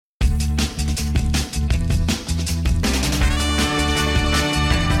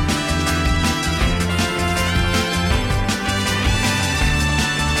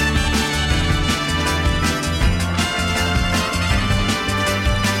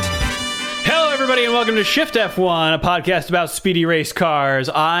everybody, and welcome to Shift F1, a podcast about speedy race cars.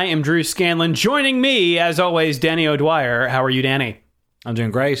 I am Drew Scanlon. Joining me, as always, Danny O'Dwyer. How are you, Danny? I'm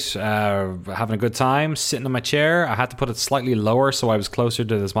doing great. Having a good time, sitting in my chair. I had to put it slightly lower so I was closer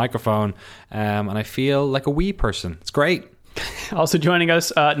to this microphone, and I feel like a wee person. It's great. Also joining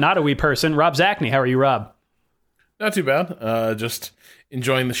us, not a wee person, Rob Zachney. How are you, Rob? Not too bad. Just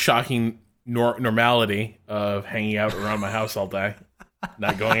enjoying the shocking normality of hanging out around my house all day.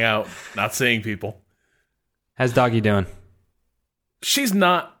 Not going out, not seeing people. How's Doggy doing? She's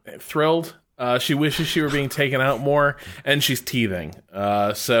not thrilled. She wishes she were being taken out more, and she's teething.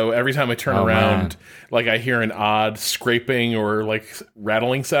 So every time I turn around, like I hear an odd scraping or like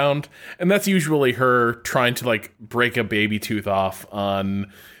rattling sound, and that's usually her trying to like break a baby tooth off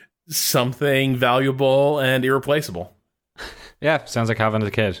on something valuable and irreplaceable. Yeah, sounds like having a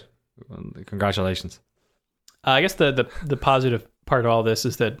kid. Congratulations. I guess the positive part of all this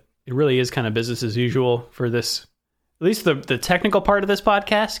is that it really is kind of business as usual for this, at least the technical part of this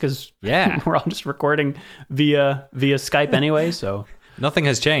podcast, because we're all just recording via Skype anyway, so nothing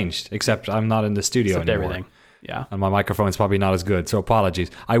has changed except I'm not in the studio except anymore. Everything. Yeah, and my microphone's probably not as good, so apologies.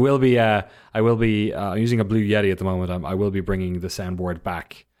 I will be using a Blue Yeti at the moment. I will be bringing the soundboard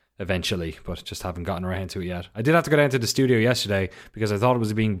back eventually, but just haven't gotten around to it yet. I did have to go down to the studio yesterday because I thought it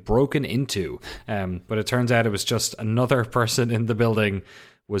was being broken into, but it turns out it was just another person in the building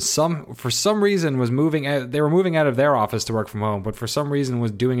for some reason was moving out. They were moving out of their office to work from home, but for some reason was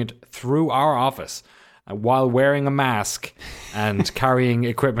doing it through our office while wearing a mask and carrying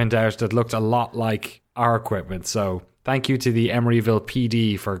equipment out that looked a lot like our equipment. So thank you to the Emeryville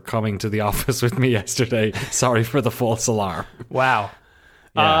PD for coming to the office with me yesterday. Sorry for the false alarm. Wow.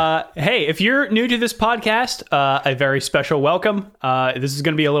 Yeah. Hey, if you're new to this podcast, a very special welcome. This is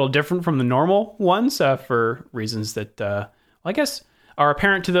going to be a little different from the normal ones for reasons that I guess are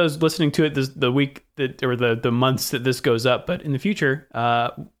apparent to those listening to it the week that or the months that this goes up. But in the future,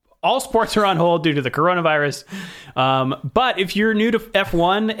 all sports are on hold due to the coronavirus. But if you're new to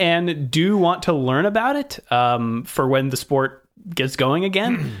F1 and do want to learn about it for when the sport gets going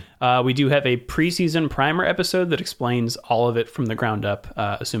again, we do have a preseason primer episode that explains all of it from the ground up,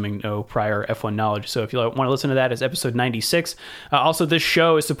 assuming no prior F1 knowledge. So if you want to listen to that, it's episode 96. Also, this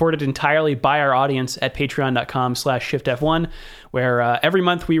show is supported entirely by our audience at patreon.com/shiftf1, where every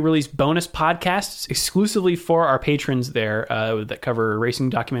month we release bonus podcasts exclusively for our patrons there that cover racing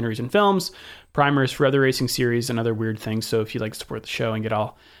documentaries and films, primers for other racing series, and other weird things. So if you'd like to support the show and get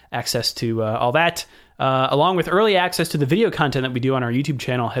all access to all that, along with early access to the video content that we do on our YouTube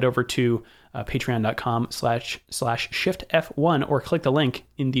channel, head over to patreon.com/shiftf1 or click the link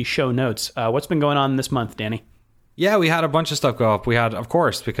in the show notes. What's been going on this month, Danny? Yeah, we had a bunch of stuff go up. We had, of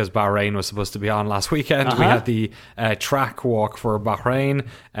course, because Bahrain was supposed to be on last weekend, we had the track walk for Bahrain,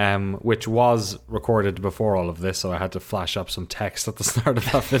 which was recorded before all of this, so I had to flash up some text at the start of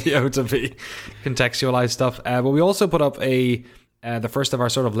that video to be contextualized stuff. But we also put up the first of our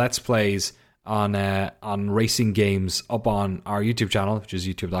sort of Let's Plays on racing games up on our YouTube channel, which is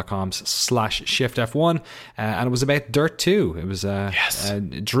youtube.com/shiftf1, and it was about Dirt 2. It was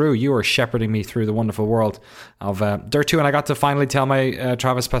Drew, you were shepherding me through the wonderful world of Dirt 2, and I got to finally tell my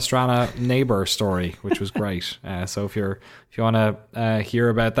Travis Pastrana neighbor story, which was great. So if you want to hear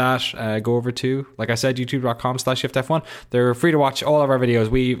about that, go over to, like I said, youtube.com/shiftf1. They're free to watch all of our videos.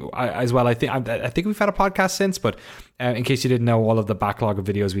 I think we've had a podcast since, but in case you didn't know, all of the backlog of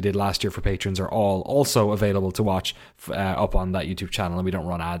videos we did last year for patrons are all also available to watch up on that YouTube channel, and we don't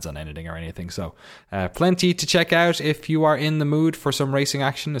run ads on anything or anything. So plenty to check out if you are in the mood for some racing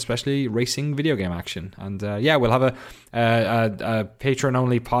action, especially racing video game action. And we'll have a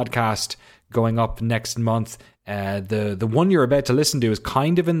patron-only podcast going up next month. The one you're about to listen to is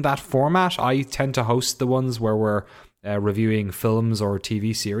kind of in that format. I tend to host the ones where we're reviewing films or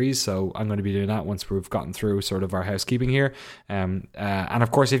TV series, so I'm going to be doing that once we've gotten through sort of our housekeeping here. And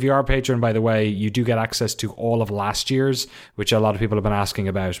of course, if you are a patron, by the way, you do get access to all of last year's, which a lot of people have been asking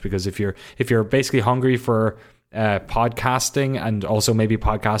about, because if you're basically hungry for podcasting and also maybe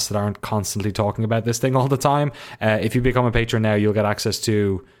podcasts that aren't constantly talking about this thing all the time, if you become a patron now, you'll get access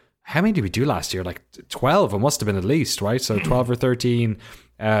to, how many did we do last year? Like 12, it must have been at least, right? So 12 or 13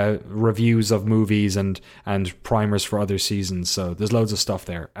 reviews of movies and primers for other seasons. So there's loads of stuff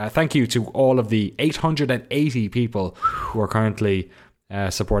there. Thank you to all of the 880 people who are currently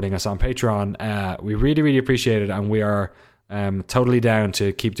supporting us on Patreon. We really, really appreciate it, and we are totally down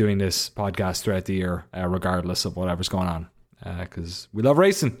to keep doing this podcast throughout the year, regardless of whatever's going on, because we love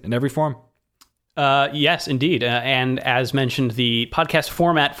racing in every form. Yes, indeed. And as mentioned, the podcast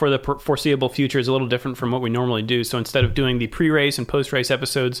format for the foreseeable future is a little different from what we normally do. So instead of doing the pre-race and post-race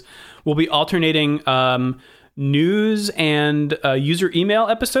episodes, we'll be alternating news and user email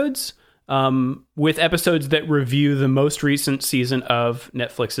episodes with episodes that review the most recent season of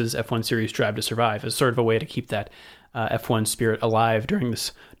Netflix's F1 series Drive to Survive as sort of a way to keep that F1 spirit alive during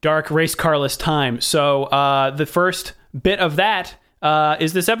this dark race carless time. So the first bit of that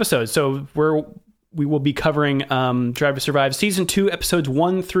is this episode. So we will be covering Drive to Survive Season 2, Episodes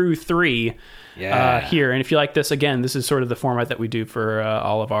 1 through 3 here. And if you like this, again, this is sort of the format that we do for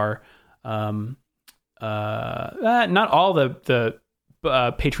all of our... not all the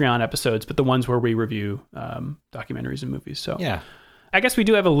Patreon episodes, but the ones where we review documentaries and movies. So yeah, I guess we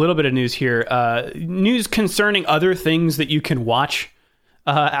do have a little bit of news here. News concerning other things that you can watch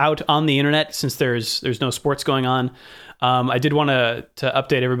out on the internet, since there's no sports going on. I did want to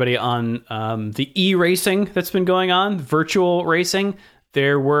update everybody on the e-racing that's been going on, virtual racing.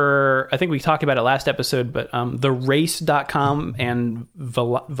 There were, I think we talked about it last episode, but therace.com and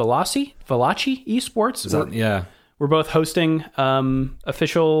Veloci Esports. We're both hosting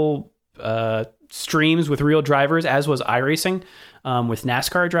official streams with real drivers, as was iRacing with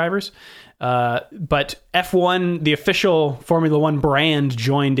NASCAR drivers. But F1, the official Formula One brand,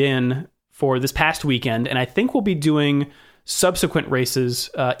 joined in for this past weekend, and I think we'll be doing subsequent races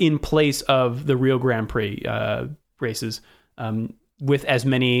in place of the real Grand Prix races with as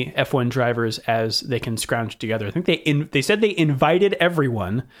many F1 drivers as they can scrounge together. I think they said they invited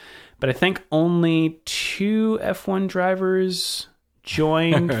everyone, but I think only 2 F1 drivers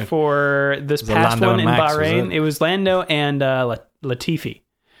joined for this past one in Max, Bahrain. It was Lando and Latifi.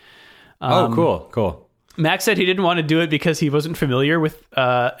 Cool. Max said he didn't want to do it because he wasn't familiar with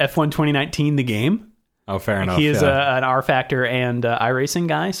F1 2019, the game. Oh, fair enough. He is an R Factor and iRacing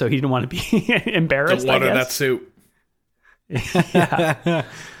guy, so he didn't want to be embarrassed. Don't water that suit. Yeah.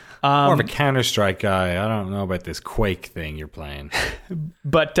 More of a Counter-Strike guy. I don't know about this Quake thing you're playing.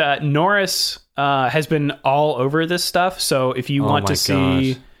 But Norris has been all over this stuff, so if you want to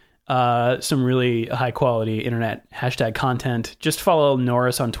see some really high-quality internet hashtag content, just follow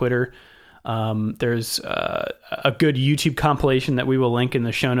Norris on Twitter. There's a good YouTube compilation that we will link in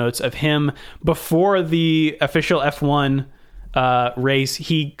the show notes of him before the official F1 race.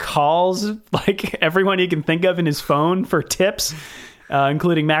 He calls like everyone he can think of in his phone for tips,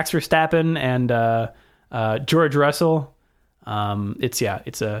 including Max Verstappen and George Russell. It's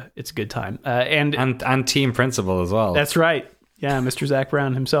a good time. And team principal as well. That's right. Yeah, Mr. Zach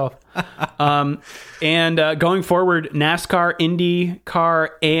Brown himself. And going forward, NASCAR, IndyCar,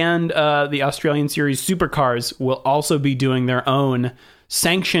 and the Australian Series Supercars will also be doing their own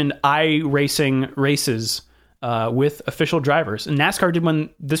sanctioned iRacing races with official drivers. And NASCAR did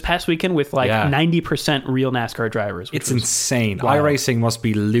one this past weekend with 90% real NASCAR drivers. It's insane. Wild. iRacing must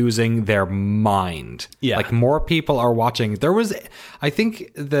be losing their mind. Yeah. Like, more people are watching. There was, I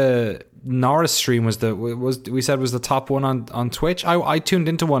think the Norris stream was the top one on Twitch. I tuned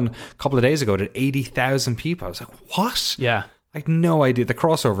into one a couple of days ago to 80,000 people. I was like, what? Yeah. I had no idea. The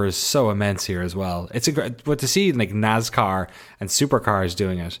crossover is so immense here as well. It's a great, but to see like NASCAR and Supercars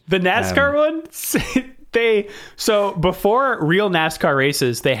doing it. The NASCAR one, so before real NASCAR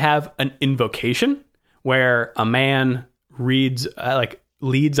races, they have an invocation where a man leads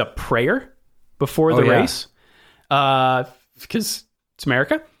a prayer before the race, because it's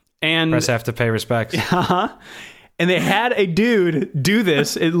America. And press F to pay respects. And they had a dude do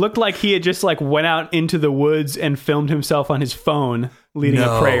this. It looked like he had just went out into the woods and filmed himself on his phone leading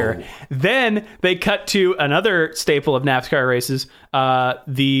a prayer. Then they cut to another staple of NASCAR races,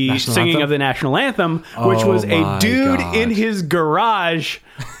 the national singing anthem? of the national anthem, which was a dude in his garage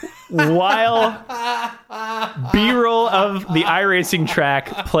while B-roll of the iRacing track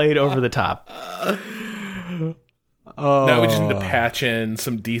played over the top. No, we just need to patch in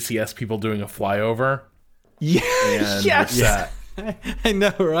some DCS people doing a flyover. Yeah. Yes. I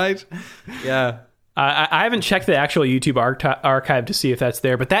know, right? Yeah. I haven't checked the actual YouTube archive to see if that's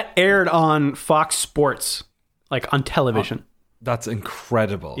there, but that aired on Fox Sports, on television. That's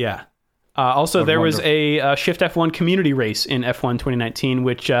incredible. Yeah. Also, there was a Shift F1 community race in F1 2019,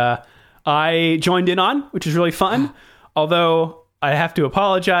 which I joined in on, which is really fun. Although I have to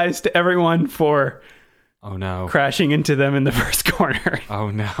apologize to everyone for crashing into them in the first corner.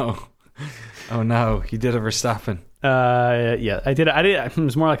 Oh no, you did a Verstappen. Yeah, I did. It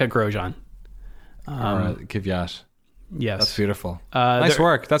was more like a Grosjean. All right, Kvyat. Yes, that's beautiful. Nice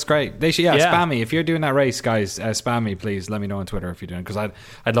work. That's great. They should, spam me if you're doing that race, guys. Spam me, please. Let me know on Twitter if you're doing it, because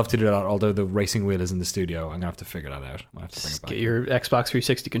I'd love to do that. Although the racing wheel is in the studio, I'm gonna have to figure that out. I'm gonna have to bring it back. Get your Xbox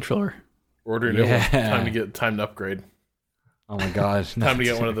 360 controller. Order a new one. Time to upgrade. Oh my god. Time to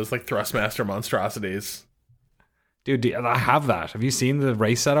get one of those like Thrustmaster monstrosities. Dude, I have that. Have you seen the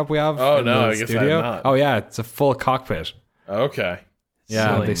race setup we have? Oh no, I guess I have not. Oh yeah, it's a full cockpit. Okay.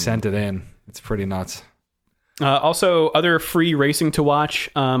 Yeah, Silly. They sent it in. It's pretty nuts. Also, other free racing to watch.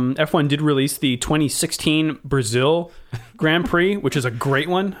 F1 did release the 2016 Brazil Grand Prix, which is a great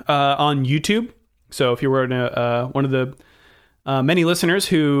one, on YouTube. So if you were one of the many listeners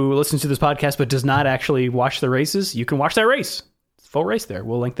who listens to this podcast but does not actually watch the races, you can watch that race. It's a full race there.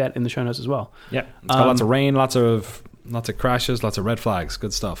 We'll link that in the show notes as well. Yeah, it's got lots of rain, lots of crashes, lots of red flags.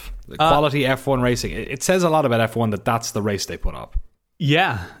 Good stuff. Quality F1 racing. It says a lot about F1 that's the race they put up.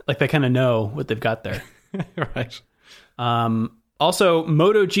 Yeah, like they kind of know what they've got there. Right. Also,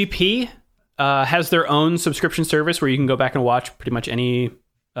 MotoGP has their own subscription service where you can go back and watch pretty much any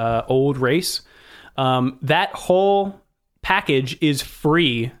old race. That whole package is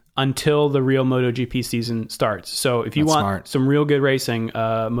free until the real MotoGP season starts. So if you want some real good racing,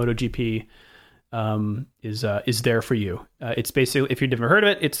 MotoGP is there for you. It's basically, if you've never heard of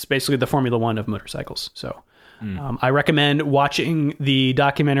it, it's basically the Formula One of motorcycles. So I recommend watching the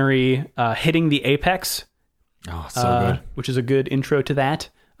documentary Hitting the Apex. Oh, so good. Which is a good intro to that.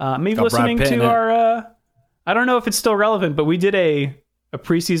 Maybe listening to our... I don't know if it's still relevant, but we did a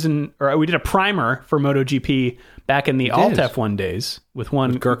preseason, or we did a primer for MotoGP back in the Alt F1 days with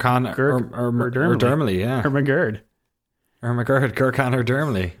Gurkhan Erdemli, yeah. Ermagerd, Gurkhan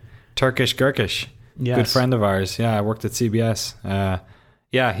Erdemli. Turkish Gurkish. Yes. Good friend of ours. Yeah, I worked at CBS.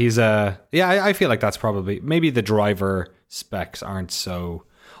 Yeah, he's I feel like that's probably, maybe the driver specs aren't so,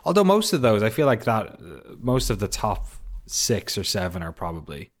 although most of those, I feel like that most of the top 6 or 7 are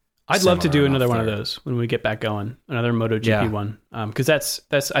probably. I'd love to do another one of those when we get back going, another MotoGP one, because that's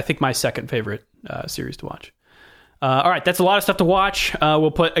I think my second favorite series to watch. All right, that's a lot of stuff to watch.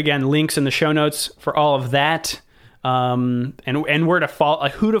 We'll put again links in the show notes for all of that, and where to follow,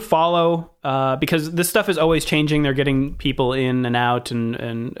 like who to follow, because this stuff is always changing. They're getting people in and out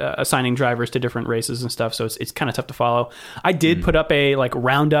and assigning drivers to different races and stuff, so it's kind of tough to follow. I did put up a like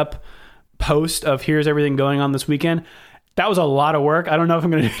roundup post of here's everything going on this weekend. That was a lot of work. I don't know if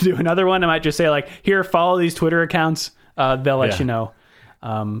I'm going to do another one. I might just say like, here, follow these Twitter accounts. They'll let you know.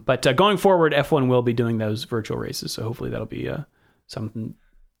 But going forward, F1 will be doing those virtual races. So hopefully that'll be something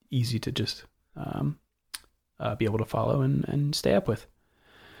easy to just be able to follow and stay up with.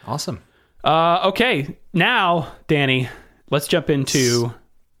 Awesome. Okay. Now, Danny, let's jump into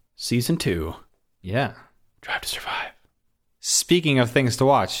season 2. Yeah. Drive to Survive. Speaking of things to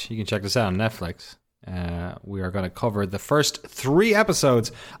watch, you can check this out on Netflix. We are going to cover the first 3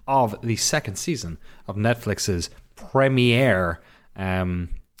 episodes of the second season of Netflix's premiere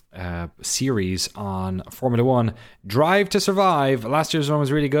series on Formula One, Drive to Survive. Last year's one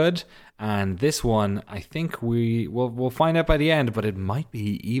was really good, and this one, I think we'll find out by the end, but it might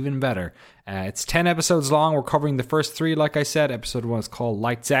be even better. It's 10 episodes long. We're covering the first 3, like I said. Episode 1 is called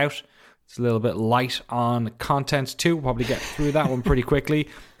Lights Out. It's a little bit light on content too. We'll probably get through that one pretty quickly,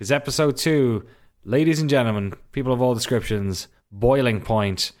 because episode 2... ladies and gentlemen, people of all descriptions, boiling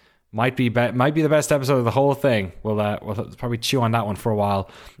point, might be the best episode of the whole thing. We'll probably chew on that one for a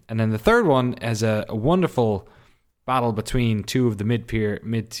while. And then the third one is a wonderful battle between 2 of the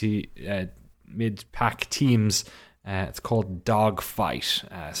mid-pack teams. It's called Dogfight.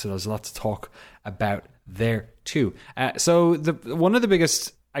 So there's a lot to talk about there too. So one of the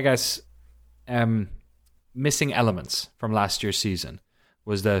biggest, I guess, missing elements from last year's season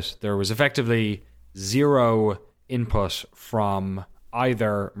was that there was effectively 0 input from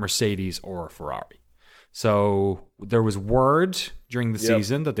either Mercedes or Ferrari. So there was word during the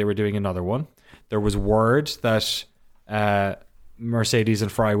season that they were doing another one. There was word that Mercedes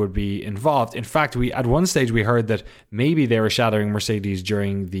and Ferrari would be involved. In fact, at one stage we heard that maybe they were shadowing Mercedes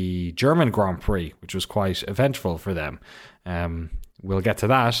during the German Grand Prix, which was quite eventful for them. We'll get to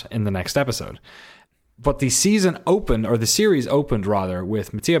that in the next episode. But the series opened rather,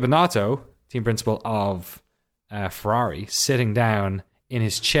 with Mattia Binotto, team principal of Ferrari, sitting down in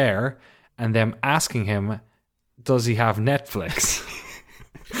his chair and them asking him, does he have Netflix?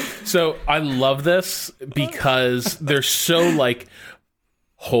 So I love this because they're so like,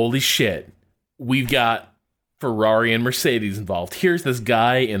 holy shit, we've got Ferrari and Mercedes involved. Here's this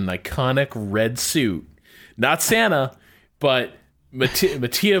guy in an iconic red suit. Not Santa, but Mattia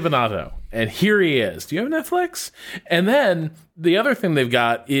Binotto. and here he is. Do you have Netflix? And then the other thing they've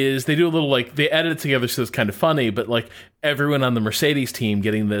got is they do a little like they edit it together so it's kind of funny, but like everyone on the Mercedes team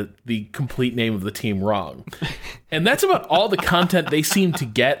getting the complete name of the team wrong. And that's about all the content they seem to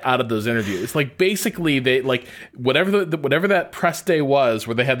get out of those interviews. Like basically they like whatever that press day was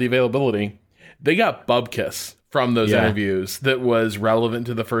where they had the availability, they got bubkiss from those interviews that was relevant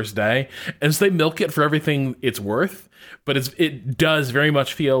to the first day. And so they milk it for everything it's worth. But it does very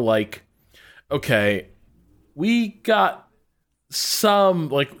much feel like, okay, we got some,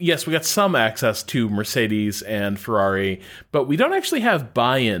 like, yes, we got some access to Mercedes and Ferrari, but we don't actually have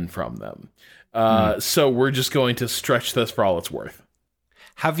buy-in from them. So we're just going to stretch this for all it's worth.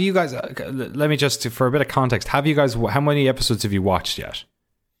 Have you guys, let me just, for a bit of context, how many episodes have you watched yet?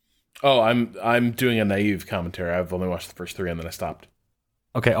 Oh, I'm doing a naive commentary. I've only watched the first 3 and then I stopped.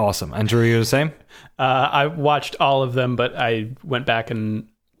 Okay, awesome. And Drew, you're the same? I watched all of them, but I went back and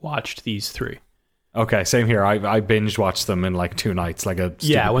watched these 3. Okay, same here. I binge watched them in like 2 nights, like a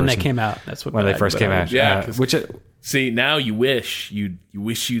when they came out. That's what when they first came out. Yeah, see, now you wish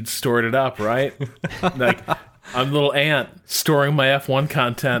you'd stored it up, right? Like I'm a little ant storing my F1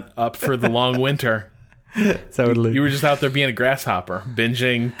 content up for the long winter. Totally. You were just out there being a grasshopper,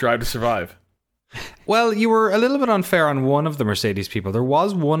 binging Drive to Survive. Well, you were a little bit unfair on one of the Mercedes people. There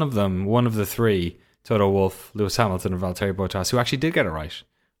was one of them, one of the 3, Toto Wolff, Lewis Hamilton, and Valtteri Bottas, who actually did get it right,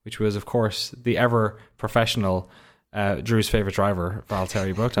 which was, of course, the ever professional Drew's favorite driver,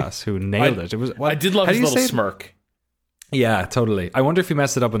 Valtteri Bottas, who nailed it. It was. I did love his little smirk. Yeah, totally. I wonder if he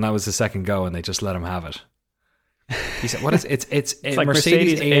messed it up and that was the second go and they just let him have it. He said, "What is it's like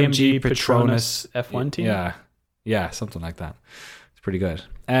Mercedes AMG Petronas F1 team." Yeah, something like that. It's pretty good.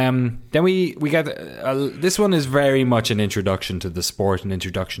 Then we get this one is very much an introduction to the sport, an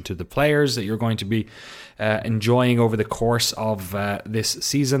introduction to the players that you're going to be enjoying over the course of this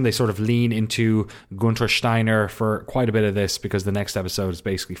season. They sort of lean into Gunther Steiner for quite a bit of this because the next episode is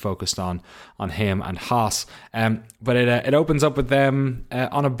basically focused on him and Haas. But it opens up with them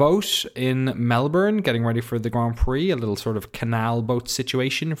on a boat in Melbourne, getting ready for the Grand Prix, a little sort of canal boat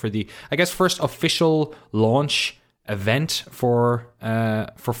situation for the, I guess, first official launch event for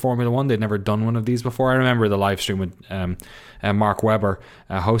Formula One. They'd never done one of these before. I remember the live stream with Mark Webber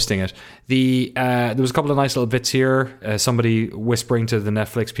hosting it. There was a couple of nice little bits here. Somebody whispering to the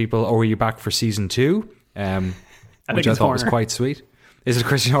Netflix people, "Oh, are you back for season 2?" Which I thought was quite sweet. Is it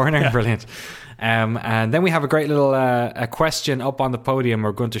Christian Horner? Yeah. Brilliant. And then we have a great little a question up on the podium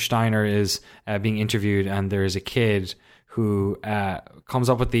where Gunther Steiner is being interviewed, and there is a kid who comes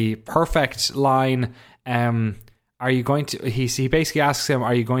up with the perfect line. Are you going to? He basically asks him,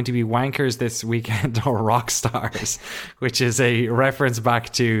 "Are you going to be wankers this weekend or rock stars?" Which is a reference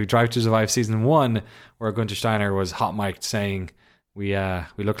back to Drive to Survive season 1, where Gunther Steiner was hot mic'd saying, "We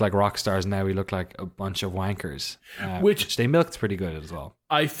look like rock stars now. We look like a bunch of wankers," which they milked pretty good as well.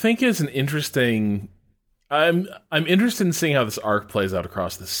 I think is an interesting. I'm interested in seeing how this arc plays out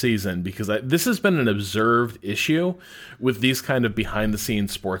across the season because this has been an observed issue with these kind of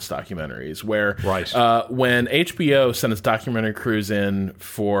behind-the-scenes sports documentaries where when HBO sent its documentary crews in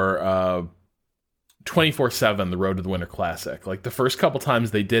for 24/7, the Road to the Winter Classic, like the first couple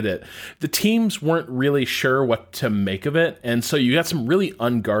times they did it, the teams weren't really sure what to make of it, and so you got some really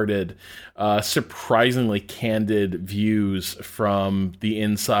unguarded, surprisingly candid views from the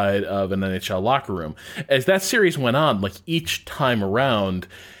inside of an NHL locker room. As that series went on, like each time around,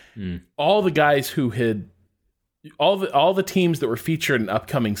 all the guys who had all the teams that were featured in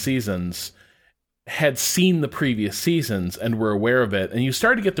upcoming seasons had seen the previous seasons and were aware of it. And you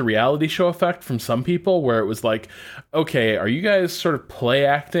started to get the reality show effect from some people where it was like, okay, are you guys sort of play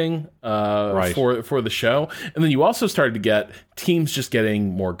acting for the show? And then you also started to get teams just getting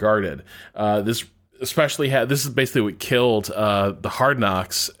more guarded. This is basically what killed the Hard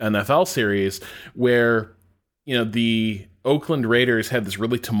Knocks NFL series where, the Oakland Raiders had this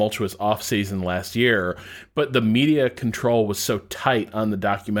really tumultuous offseason last year, but the media control was so tight on the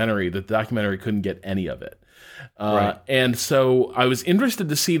documentary that the documentary couldn't get any of it. And so I was interested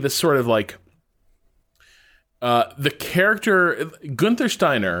to see this sort of like the character, Gunther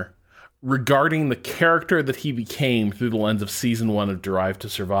Steiner, regarding the character that he became through the lens of season 1 of Drive to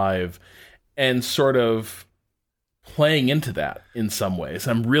Survive and sort of playing into that in some ways.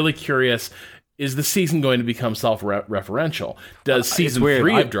 I'm really curious. Is the season going to become self-referential? Does season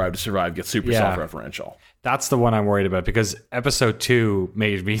 3 of Drive to Survive get super self-referential? That's the one I'm worried about because episode 2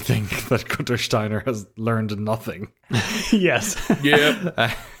 made me think that Gunther Steiner has learned nothing. Yes.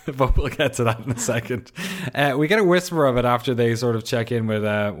 Yeah. But we'll get to that in a second. We get a whisper of it after they sort of check in with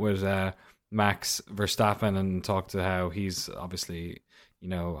Max Verstappen and talk to how he's obviously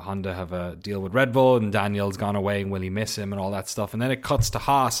Honda have a deal with Red Bull and Daniel's gone away and will he miss him and all that stuff. And then it cuts to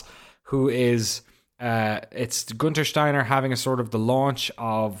Haas, who is, it's Gunther Steiner having a sort of the launch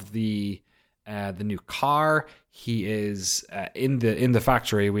of the new car. He is in the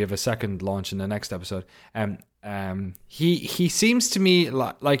factory. We have a second launch in the next episode. He seems to me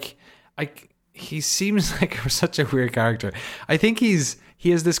like he seems like such a weird character. I think he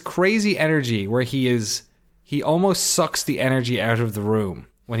has this crazy energy where he almost sucks the energy out of the room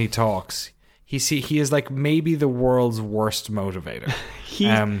when he talks. He is like maybe the world's worst motivator.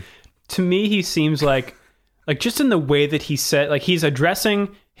 To me, he seems like just in the way that he said, like he's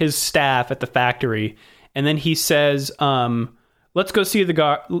addressing his staff at the factory, and then he says, let's go see the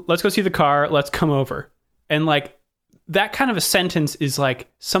car, let's come over. And like that kind of a sentence is like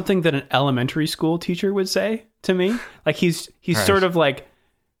something that an elementary school teacher would say to me. Like he's right. Sort of like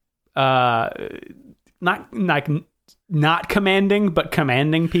not commanding, but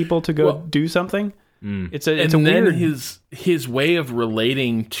commanding people to go do something. It's a weird. His way of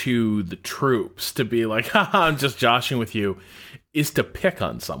relating to the troops, to be like, haha, I'm just joshing with you, is to pick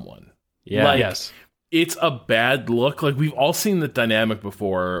on someone. Yeah. Yes. It's a bad look. Like, we've all seen the dynamic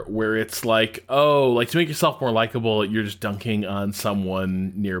before where it's like, oh, like to make yourself more likable, you're just dunking on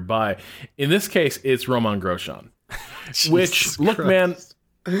someone nearby. In this case, it's Roman Grosjean. Which, look, man,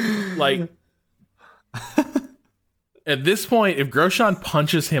 like, at this point, if Grosjean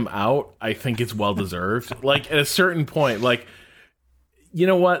punches him out, I think it's well-deserved. Like, at a certain point, like, you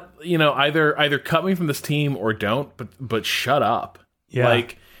know what? Either cut me from this team or don't, but shut up. Yeah.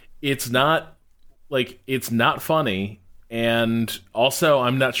 Like, it's not funny, and also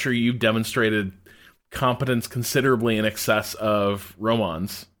I'm not sure you've demonstrated competence considerably in excess of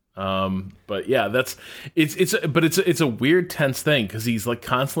Roman's. But yeah, it's a weird, tense thing because he's like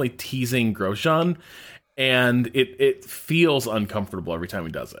constantly teasing Grosjean, and it feels uncomfortable every time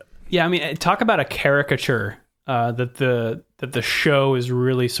he does it. Yeah, I mean, talk about a caricature that the show is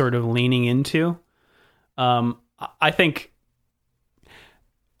really sort of leaning into. I think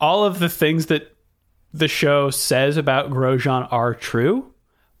all of the things that the show says about Grosjean are true,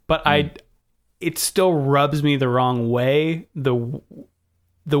 but it still rubs me the wrong way, the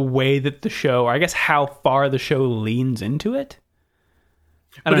way that the show, or I guess how far the show leans into it.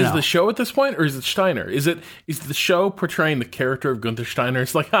 But is the show at this point, or is it Steiner? Is the show portraying the character of Gunther Steiner?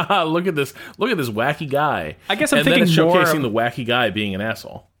 It's like, haha, look at this wacky guy. I guess I'm and thinking then it's more showcasing the wacky guy being an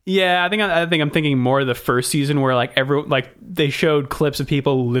asshole. Yeah, I think I'm thinking more of the first season where like they showed clips of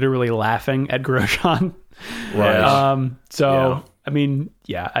people literally laughing at Grosjean. Right. So I mean,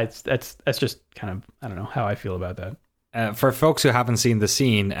 yeah, that's just kind of, I don't know how I feel about that. For folks who haven't seen the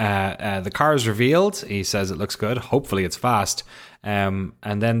scene, the car is revealed. He says it looks good. Hopefully it's fast. And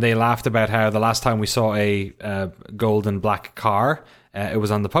then they laughed about how the last time we saw a gold and black car, it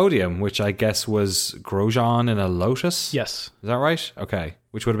was on the podium, which I guess was Grosjean in a Lotus. Yes. Is that right? Okay.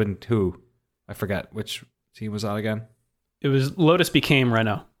 Which would have been who? I forget. Which team was that again? It was Lotus became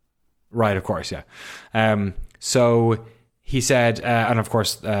Renault. Right, of course, yeah. So he said, and of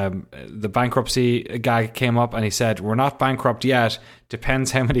course, the bankruptcy guy came up and he said, "We're not bankrupt yet.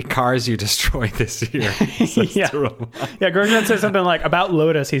 Depends how many cars you destroy this year." Yeah, Grosjean said something like about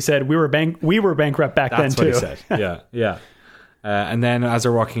Lotus. He said, "We were bankrupt back then too." That's what he said. Yeah. And then as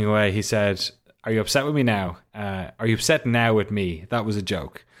they're walking away, he said, "Are you upset with me now? Are you upset now with me?" That was a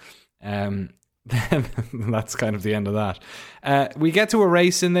joke. Then that's kind of the end of that. We get to a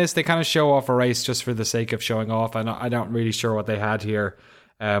race in this. They kind of show off a race just for the sake of showing off. I'm not really sure what they had here,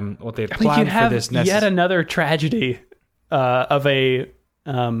 what they had planned for this. Yet another tragedy of a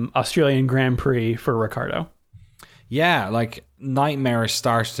Australian Grand Prix for Ricciardo. Yeah, like nightmarish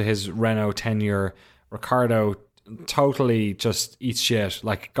start to his Renault tenure. Ricciardo totally just eats shit,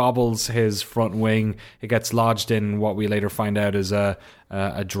 like gobbles his front wing. It gets lodged in what we later find out is a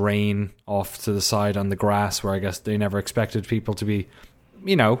drain off to the side on the grass, where I guess they never expected people to be,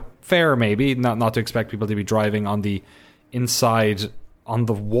 fair maybe, not to expect people to be driving on the inside, on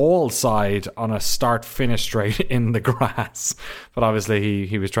the wall side, on a start-finish straight in the grass. But obviously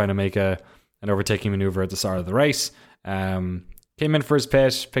he was trying to make an overtaking maneuver at the start of the race. Came in for his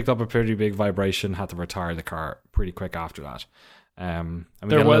pit, picked up a pretty big vibration, had to retire the car pretty quick after that. There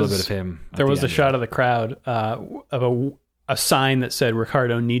was a little bit of him. There was a shot of the crowd of a sign that said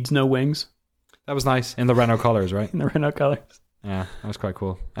Ricciardo needs no wings. That was nice, in the Renault colours, right? In the Renault colours. Yeah, that was quite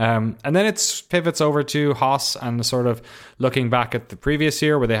cool. And then it pivots over to Haas and sort of looking back at the previous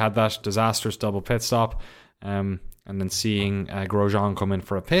year where they had that disastrous double pit stop, and then seeing Grosjean come in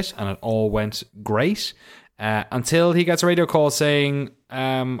for a pit, and it all went great. Until he gets a radio call saying,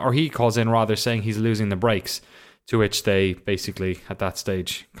 or he calls in rather, saying he's losing the brakes, To which they basically, at that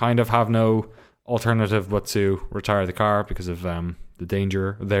stage, kind of have no alternative but to retire the car because of the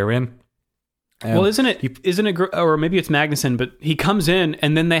danger therein. Well, isn't it, or maybe it's Magnussen, but he comes in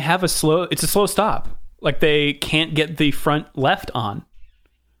and then they have it's a slow stop. Like they can't get the front left on.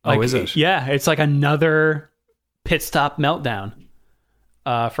 Like, is it? Yeah, it's like another pit stop meltdown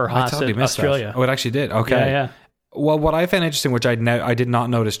for Haas in Australia. That. Oh, it actually did? Okay. Yeah. Well, what I found interesting, which I did not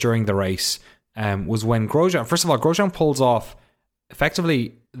notice during the race, was when Grosjean, first of all, Grosjean pulls off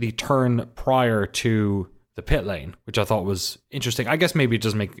effectively the turn prior to the pit lane, which I thought was interesting. I guess maybe it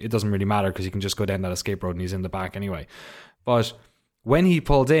doesn't really matter because he can just go down that escape road and he's in the back anyway. But when he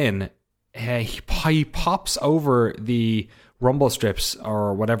pulled in, he pops over the rumble strips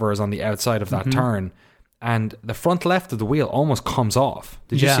or whatever is on the outside of that turn, and the front left of the wheel almost comes off.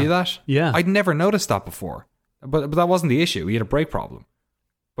 Did you see that? Yeah. I'd never noticed that before. But that wasn't the issue. He had a brake problem.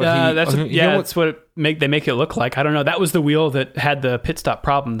 But that's what they make it look like. I don't know. That was the wheel that had the pit stop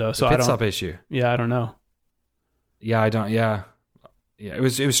problem, though. So pit stop issue. Yeah, I don't know. Yeah, I don't. Yeah. It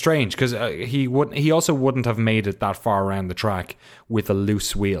was strange because he also wouldn't have made it that far around the track with a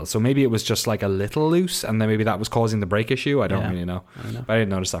loose wheel. So maybe it was just like a little loose, and then maybe that was causing the brake issue. I don't really know. But I didn't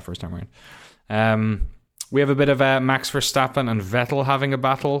notice that first time around. We have a bit of Max Verstappen and Vettel having a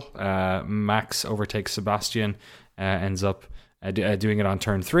battle. Max overtakes Sebastian, ends up doing it on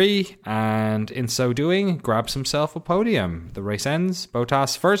turn 3, and in so doing, grabs himself a podium. The race ends.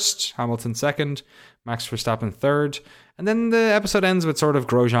 Bottas first, Hamilton second, Max Verstappen third, and then the episode ends with sort of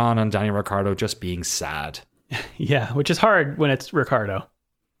Grosjean and Daniel Ricciardo just being sad. Yeah, which is hard when it's Ricciardo.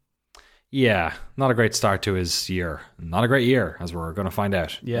 Yeah, not a great start to his year. Not a great year, as we're going to find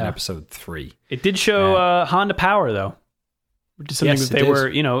out in episode 3. It did show Honda power, though, which is something that they were,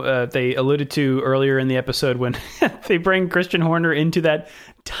 they alluded to earlier in the episode when they bring Christian Horner into that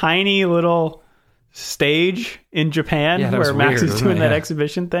tiny little stage in Japan where Max is doing that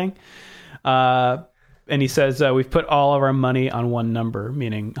exhibition thing. And he says, we've put all of our money on one number,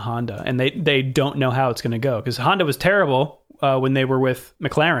 meaning Honda. And they don't know how it's going to go because Honda was terrible when they were with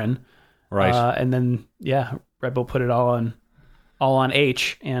McLaren. Right. And then, Red Bull put it all on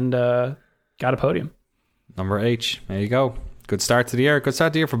H and got a podium. Number H. There you go. Good start to the year. Good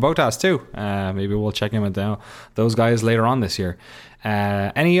start to the year for Bottas too. Maybe we'll check in with those guys later on this year.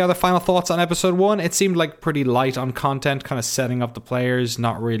 Any other final thoughts on episode 1? It seemed like pretty light on content, kind of setting up the players.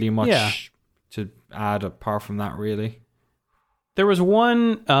 Not really much to add apart from that, really. There was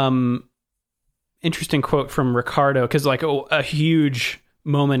one interesting quote from Ricciardo because like a huge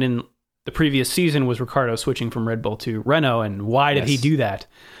moment in the previous season was Ricciardo switching from Red Bull to Renault, and why did he do that?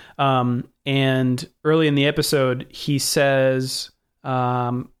 And early in the episode, he says,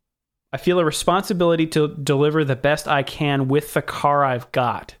 I feel a responsibility to deliver the best I can with the car I've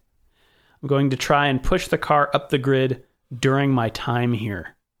got. I'm going to try and push the car up the grid during my time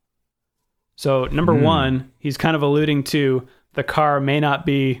here. So number one, he's kind of alluding to the car may not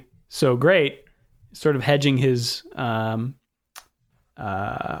be so great, sort of hedging his, or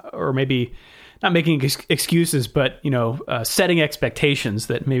maybe not making excuses, but, setting expectations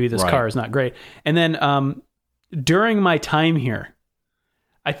that maybe this car is not great. And then during my time here,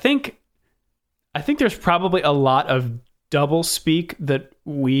 I think there's probably a lot of double speak that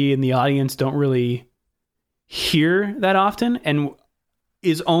we in the audience don't really hear that often and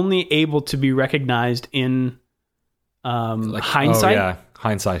is only able to be recognized in hindsight. Oh, yeah.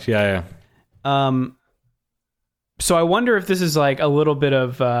 Hindsight. Yeah. So I wonder if this is like a little bit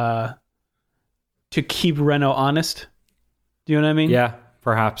of to keep Renault honest. Do you know what I mean? Yeah,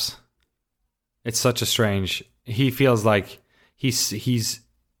 perhaps. It's such a strange. He feels like he's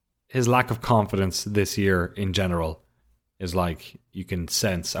his lack of confidence this year in general is like you can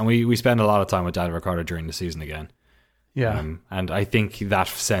sense. And we spend a lot of time with Daniel Ricciardo during the season again. Yeah. And I think that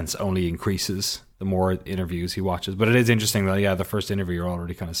sense only increases the more interviews he watches. But it is interesting that, the first interview, you're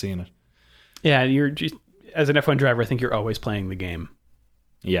already kind of seeing it. Yeah, you're just, as an F1 driver, I think you're always playing the game.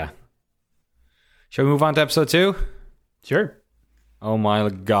 Yeah. Shall we move on to episode 2? Sure. Oh my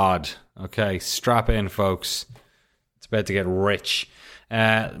God. Okay, strap in, folks. It's about to get rich.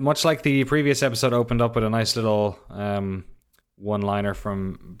 Much like the previous episode opened up with a nice little one-liner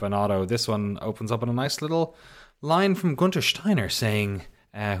from Binotto, this one opens up with a nice little line from Gunther Steiner saying,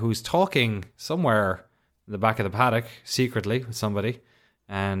 who's talking somewhere in the back of the paddock secretly with somebody,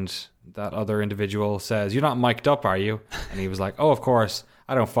 and that other individual says, "You're not mic'd up, are you?" And he was like, "Oh, of course.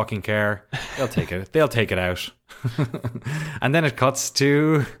 I don't fucking care. They'll take it. They'll take it out." And then it cuts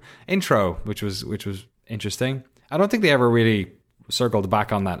to intro, which was interesting. I don't think they ever really circled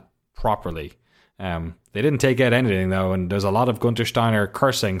back on that properly. They didn't take out anything though, and there's a lot of Gunther Steiner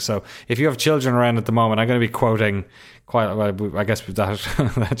cursing. So if you have children around at the moment, I'm going to be quoting quite. Well, I guess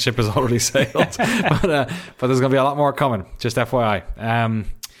that ship has already sailed, but there's going to be a lot more coming. Just FYI.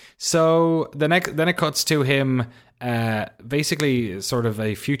 So then it cuts to him. Basically, sort of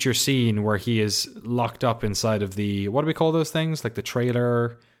a future scene where he is locked up inside of the, what do we call those things? Like the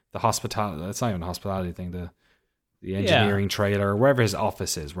trailer, the hospitality. It's not even a hospitality thing. The engineering trailer, wherever his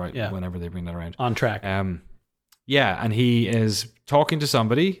office is, right? Yeah. Whenever they bring that around. On track. Yeah, and he is talking to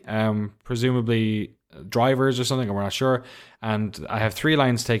somebody, presumably drivers or something, we're not sure. And I have 3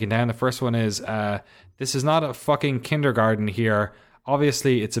 lines taken down. The first one is, this is not a fucking kindergarten here.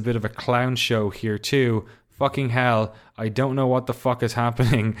 Obviously, it's a bit of a clown show here too. Fucking hell, I don't know what the fuck is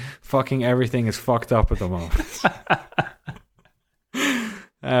happening. Fucking everything is fucked up at the moment.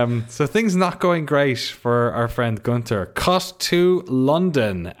 So things not going great for our friend Gunther. Cut to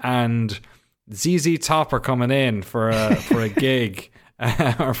London, and ZZ Top are coming in for a gig.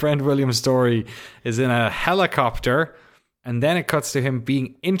 Our friend William Story is in a helicopter, and then it cuts to him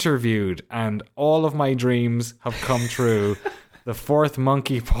being interviewed, and all of my dreams have come true. The 4th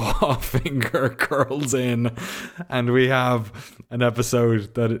monkey paw finger curls in, and we have an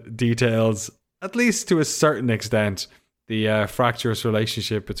episode that details, at least to a certain extent, the fractious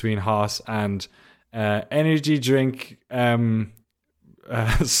relationship between Haas and energy drink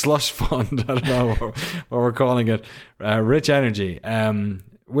slush fund. I don't know what we're calling it. Rich Energy.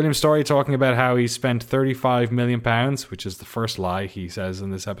 William Story talking about how he spent £35 million, which is the first lie he says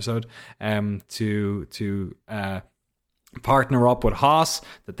in this episode, to partner up with Haas,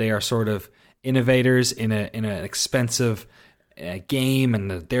 that they are sort of innovators in an expensive game,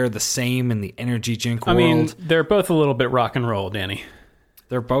 and they're the same in the energy drink world. I mean, they're both a little bit rock and roll, Danny.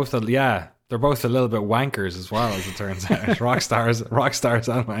 They're both a little bit wankers as well, as it turns out. rock stars and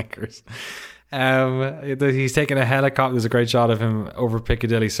wankers. He's taking a helicopter. There's a great shot of him over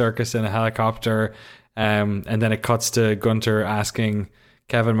Piccadilly Circus in a helicopter, and then it cuts to Gunther asking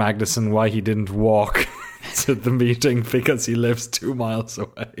Kevin Magnussen why he didn't walk to the meeting because he lives 2 miles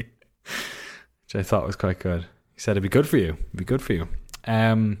away, which I thought was quite good. He said it'd be good for you.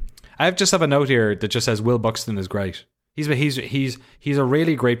 I just have a note here that just says Will Buxton is great. He's a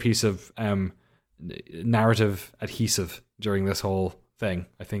really great piece of narrative adhesive during this whole thing.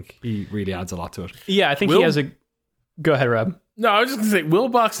 I think he really adds a lot to it. Yeah, I think he has a. Go ahead, Rob. No, I was just gonna say Will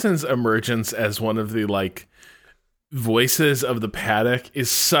Buxton's emergence as one of the voices of the paddock is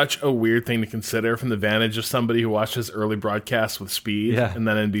such a weird thing to consider from the vantage of somebody who watches early broadcasts with Speed and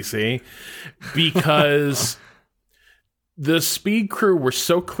then NBC, because the Speed crew were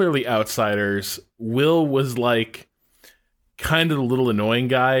so clearly outsiders. Will was kind of the little annoying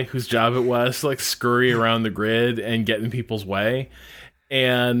guy whose job it was to scurry around the grid and get in people's way.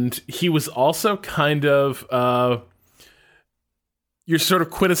 And he was also kind of your sort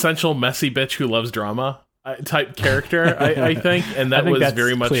of quintessential messy bitch who loves drama type character, I think. And that was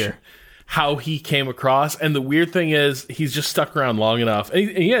very much how he came across. And the weird thing is he's just stuck around long enough. And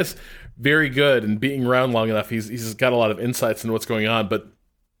he is very good, and being around long enough, he's got a lot of insights into what's going on. But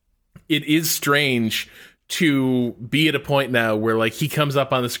it is strange to be at a point now where he comes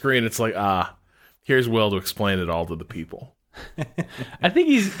up on the screen. It's here's Will to explain it all to the people. I think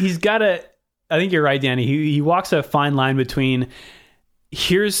he's got a. I think you're right, Danny. He walks a fine line between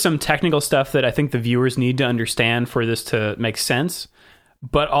here's some technical stuff that I think the viewers need to understand for this to make sense,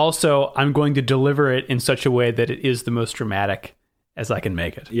 but also I'm going to deliver it in such a way that it is the most dramatic as I can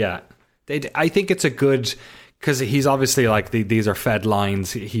make it. Yeah, I think it's a good, because he's obviously these are fed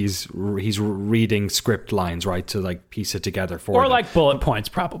lines. He's reading script lines, right, to piece it together for them. Bullet points,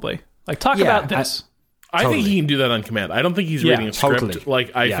 probably. Talk about this. I think he can do that on command. I don't think he's reading a script.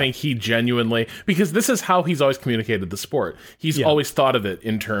 Totally. I think he genuinely, because this is how he's always communicated the sport. He's always thought of it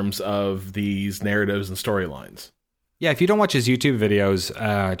in terms of these narratives and storylines. Yeah, if you don't watch his YouTube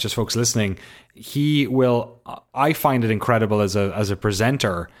videos, just folks listening, he will. I find it incredible as a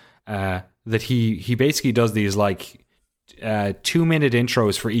presenter that he basically does these 2-minute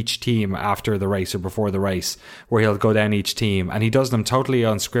intros for each team after the race or before the race, where he'll go down each team, and he does them totally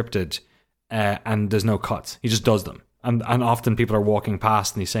unscripted. And there's no cuts. He just does them. And often people are walking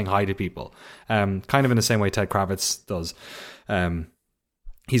past and he's saying hi to people. Kind of in the same way Ted Kravitz does.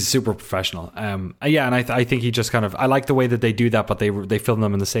 He's super professional. And I think he just kind of, I like the way that they do that, but they film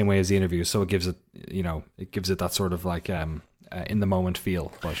them in the same way as the interviews. So it gives it, that sort of in the moment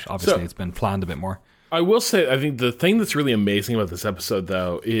feel. But obviously it's been planned a bit more. I will say, I think the thing that's really amazing about this episode,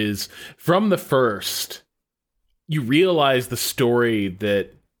 though, is from the first, you realize the story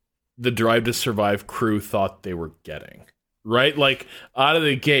that the Drive to Survive crew thought they were getting. right? Like out of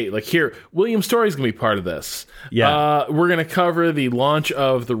the gate, like here, William Story's gonna be part of this. Yeah. We're gonna cover the launch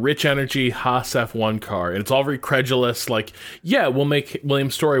of the Rich Energy Haas F1 car, and it's all very credulous. Like, yeah, we'll make William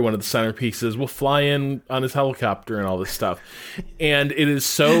Story one of the centerpieces. We'll fly in on his helicopter and all this stuff, and it is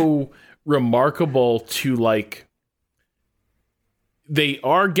so remarkable to like. They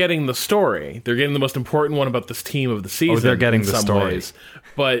are getting the story. They're getting the most important one about this team of the season. Oh, they're getting in the some story. ways,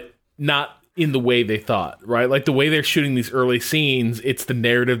 but not in the way they thought, right? Like the way they're shooting these early scenes, it's the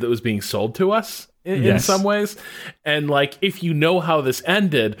narrative that was being sold to us in some ways. And like, if you know how this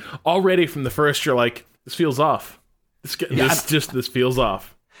ended already from the first, you're like, this feels off. This feels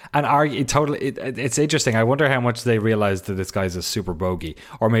off. And it's interesting. I wonder how much they realized that this guy's a super bogey,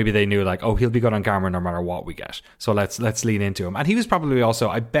 or maybe they knew like, oh, he'll be good on camera no matter what we get. So let's lean into him. And he was probably also,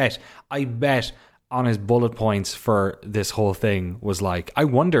 I bet on his bullet points for this whole thing was like, I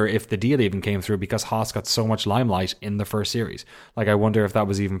wonder if the deal even came through because Haas got so much limelight in the first series. Like, I wonder if that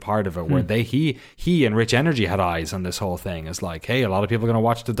was even part of it, where he and Rich Energy had eyes on this whole thing. It's like, hey, a lot of people are going to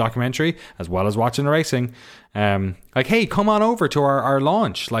watch the documentary as well as watching the racing. Like, hey, come on over to our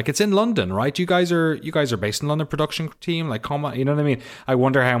launch. Like, it's in London, right? You guys are based in London, production team. Like, come on, you know what I mean? I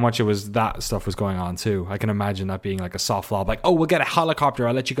wonder how much it was that stuff was going on too. I can imagine that being like a soft lob, like, oh, we'll get a helicopter.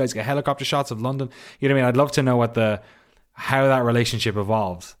 I'll let you guys get helicopter shots of London. You know what I mean? I'd love to know how that relationship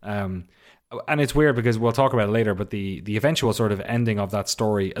evolves. And it's weird because we'll talk about it later, but the eventual sort of ending of that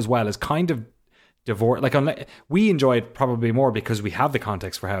story as well is kind of divorce. Like, we enjoy it probably more because we have the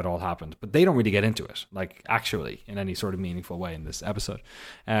context for how it all happened, but they don't really get into it, like, actually in any sort of meaningful way in this episode.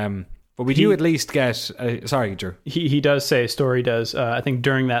 But we do at least get sorry, Drew. He does say, Story does, I think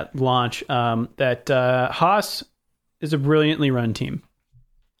during that launch, that Haas is a brilliantly run team.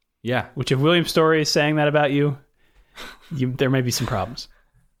 Yeah. Which, if William Story is saying that about you, there may be some problems.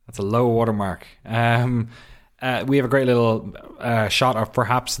 That's a low watermark. We have a great little shot of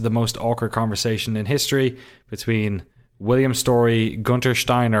perhaps the most awkward conversation in history between William Story, Gunter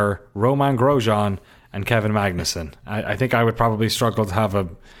Steiner, Roman Grosjean, and Kevin Magnussen. I think I would probably struggle to have a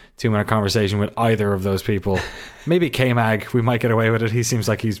 2-minute conversation with either of those people. Maybe K-Mag, we might get away with it. He seems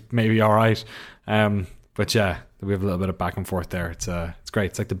like he's maybe all right. But yeah, we have a little bit of back and forth there. It's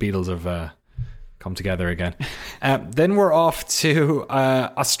great. It's like the Beatles have come together again. Then we're off to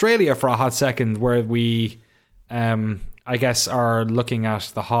Australia for a hot second, where we... I guess are looking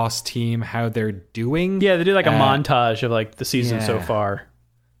at the Haas team, how they're doing. Yeah, they do like a montage of like the season so far.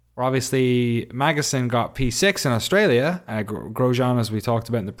 Obviously, Magnussen got P6 in Australia. Grosjean, as we talked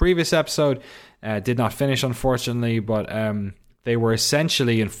about in the previous episode, did not finish, unfortunately, but they were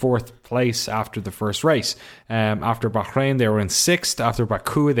essentially in 4th place after the first race. After Bahrain, they were in 6th. After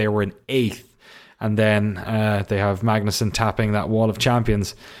Baku, they were in 8th. And then they have Magnussen tapping that wall of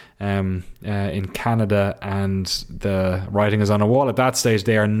champions in Canada, and the writing is on a wall. At that stage,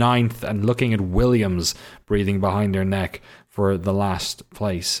 they are 9th and looking at Williams breathing behind their neck for the last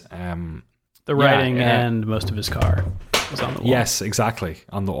place. The writing and most of his car is on the wall. Yes, exactly.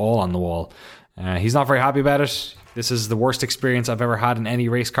 On the wall. He's not very happy about it. This is the worst experience I've ever had in any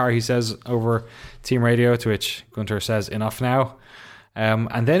race car, he says over team radio, to which Gunter says, enough now.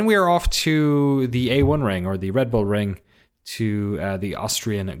 And then we are off to the A1 ring, or the Red Bull ring, to the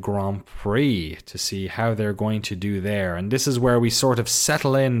Austrian Grand Prix to see how they're going to do there. And this is where we sort of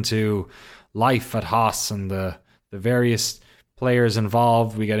settle into life at Haas and the various players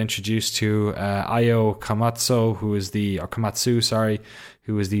involved. We get introduced to Ayo Komatsu, who is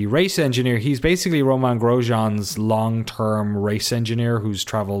the race engineer. He's basically Roman Grosjean's long-term race engineer who's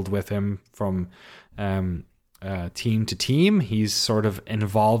traveled with him from team to team. He's sort of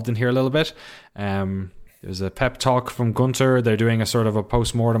involved in here a little bit. There's a pep talk from Gunter. They're doing a sort of a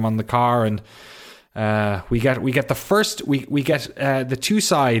post-mortem on the car, and we get the two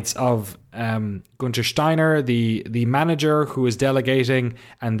sides of Gunter Steiner, the manager who is delegating,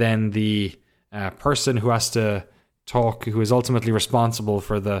 and then the person who has to talk, who is ultimately responsible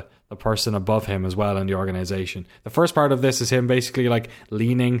for the person above him as well in the organization. The first part of this is him basically like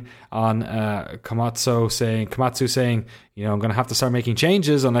leaning on Komatsu saying, you know, I'm going to have to start making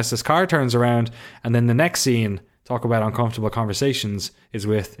changes unless this car turns around. And then the next scene, talk about uncomfortable conversations, is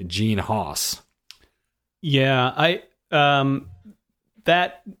with Gene Haas. Yeah,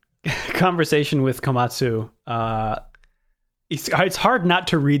 that conversation with Komatsu, it's hard not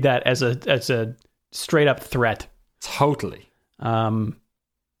to read that as a straight up threat. Totally.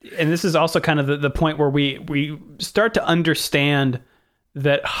 And this is also kind of the point where we start to understand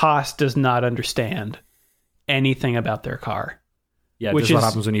that Haas does not understand anything about their car. Yeah, this is what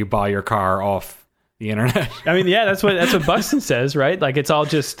happens when you buy your car off the internet. I mean, yeah, that's what Buxton says, right? Like, it's all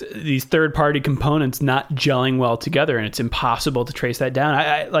just these third-party components not gelling well together, and it's impossible to trace that down.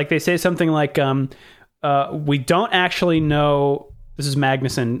 I like, they say something like, we don't actually know. This is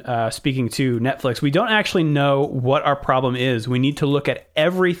Magnuson speaking to Netflix. We don't actually know what our problem is. We need to look at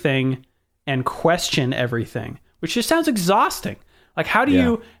everything and question everything, which just sounds exhausting. Like, how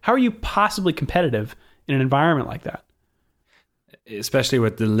are you possibly competitive in an environment like that? Especially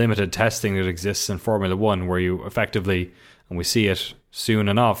with the limited testing that exists in Formula One, where you effectively, and we see it soon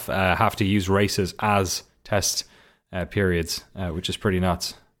enough, have to use races as test periods, which is pretty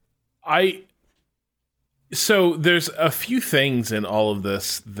nuts. So there's a few things in all of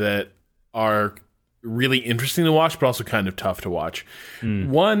this that are really interesting to watch, but also kind of tough to watch.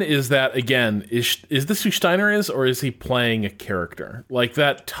 One is that, again, is this who Steiner is, or is he playing a character? Like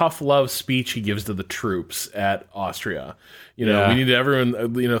that tough love speech he gives to the troops at Austria. We need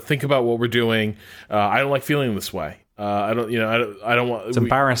everyone, think about what we're doing. I don't like feeling this way. I don't want. It's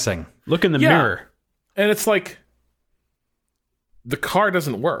embarrassing. Look in the mirror. And it's like, the car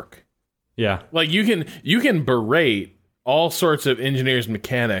doesn't work. Yeah. Like, you can berate all sorts of engineers and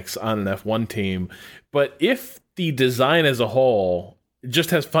mechanics on an F1 team, but if the design as a whole just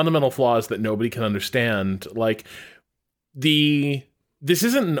has fundamental flaws that nobody can understand, like this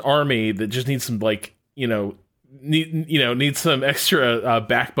isn't an army that just needs some needs some extra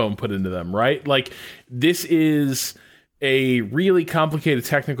backbone put into them, right? Like, this is a really complicated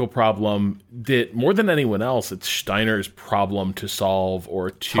technical problem that, more than anyone else, it's Steiner's problem to solve, or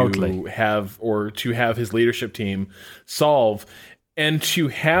to have his leadership team solve, and to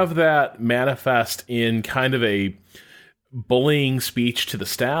have that manifest in kind of a bullying speech to the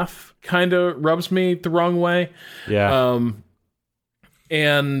staff kind of rubs me the wrong way. Yeah.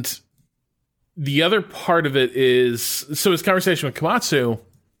 And the other part of it is, so his conversation with Komatsu,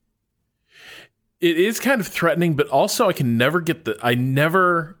 it is kind of threatening, but also I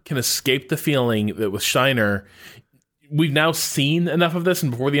never can escape the feeling that with Steiner, we've now seen enough of this,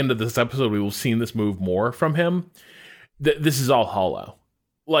 and before the end of this episode, we will see this move more from him, that this is all hollow.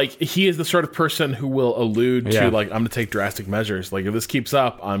 Like, he is the sort of person who will allude to, like, I'm going to take drastic measures. Like, if this keeps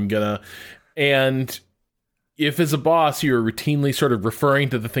up, I'm going to... And if as a boss, you're routinely sort of referring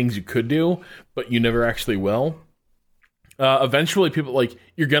to the things you could do, but you never actually will, eventually people, like,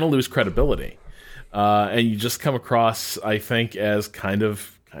 you're going to lose credibility. And you just come across, I think, as kind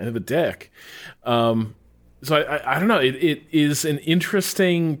of a dick. So I don't know. It is an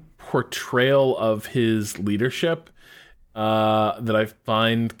interesting portrayal of his leadership that I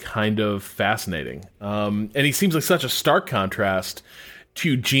find kind of fascinating. And he seems like such a stark contrast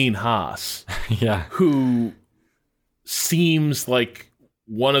to Gene Haas, who seems like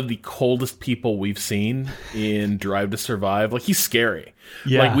one of the coldest people we've seen in Drive to Survive. Like, he's scary.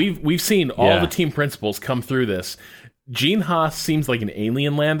 Yeah. Like, we've seen all the team principals come through this. Gene Haas seems like an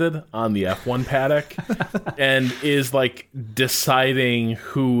alien landed on the F1 paddock and is like deciding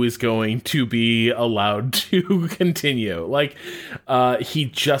who is going to be allowed to continue. Like, he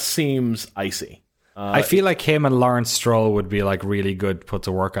just seems icy. I feel like him and Lawrence Stroll would be like really good put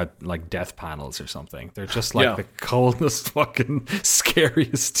to work at like death panels or something. They're just like the coldest, fucking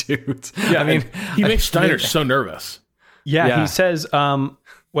scariest dudes. Yeah, I mean, he makes Steiner so nervous. Yeah, he says, and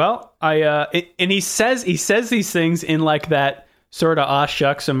he says these things in like that sort of aw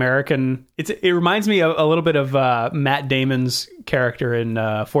shucks American. It reminds me a little bit of Matt Damon's character in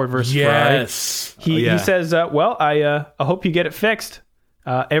Ford vs. Ferrari. He says, I hope you get it fixed.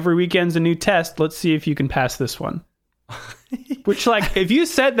 Every weekend's a new test. Let's see if you can pass this one. Which, like, if you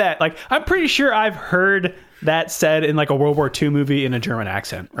said that, like, I'm pretty sure I've heard that said in like a World War II movie in a German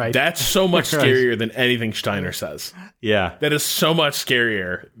accent, right? That's so much scarier than anything Steiner says. Yeah. That is so much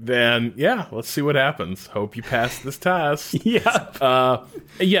scarier than, let's see what happens. Hope you pass this test.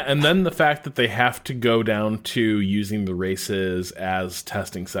 And then the fact that they have to go down to using the races as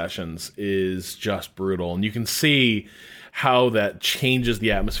testing sessions is just brutal. And you can see how that changes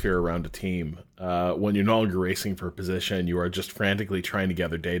the atmosphere around a team. When you're no longer racing for a position, you are just frantically trying to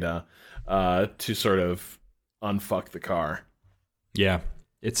gather data to sort of unfuck the car. Yeah,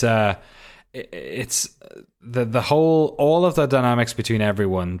 it's the whole, all of the dynamics between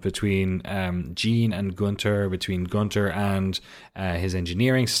everyone, between Gene and Gunter, between Gunter and his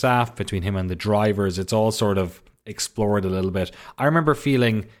engineering staff, between him and the drivers. It's all sort of explored a little bit. I remember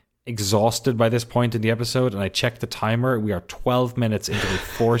feeling exhausted by this point in the episode, and I checked the timer. We are 12 minutes into a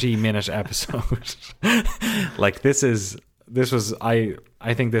 40-minute episode. Like,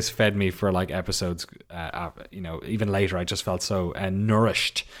 I think this fed me for like episodes, even later. I just felt so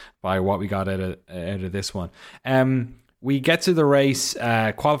nourished by what we got out of this one. we get to the race.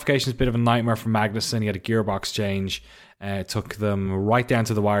 Qualification is a bit of a nightmare for Magnussen. He had a gearbox change. It took them right down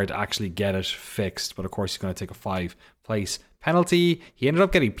to the wire to actually get it fixed. But of course, he's going to take a 5-place penalty. He ended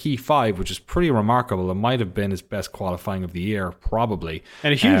up getting P5, which is pretty remarkable. It might have been his best qualifying of the year, probably.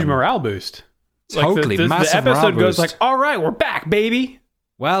 And a huge morale boost. Totally, massive the episode morale goes boost. like, all right, we're back, baby.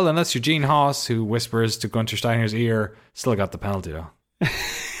 Well, unless Eugene Haas, who whispers to Gunter Steiner's ear, still got the penalty, though.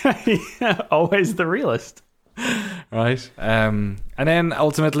 Always the realist. Right. And then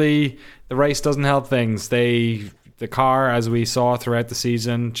ultimately, the race doesn't help things. The car, as we saw throughout the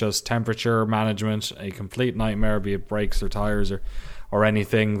season, just temperature management, a complete nightmare, be it brakes or tires or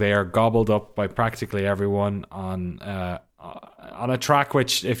anything. They are gobbled up by practically everyone on a track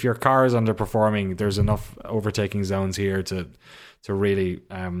which, if your car is underperforming, there's enough overtaking zones here to really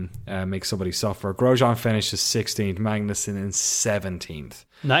make somebody suffer. Grosjean finished 16th, Magnussen in 17th.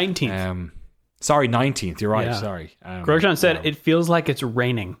 19th. Sorry, 19th. You're right. Yeah. Sorry. Grosjean said, it feels like it's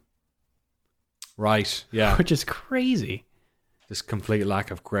raining. Right, yeah. Which is crazy. This complete lack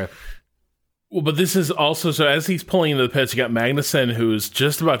of grip. Well, but this is also, so as he's pulling into the pits, you got Magnussen, who's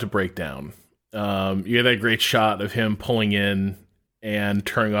just about to break down. You get that great shot of him pulling in and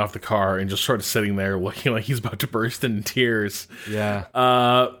turning off the car and just sort of sitting there looking like he's about to burst into tears. Yeah.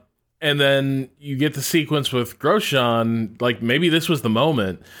 And then you get the sequence with Grosjean, like maybe this was the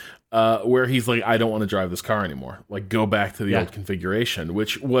moment where he's like, I don't want to drive this car anymore. Like, go back to the old configuration,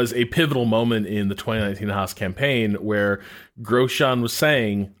 which was a pivotal moment in the 2019 Haas campaign where Grosjean was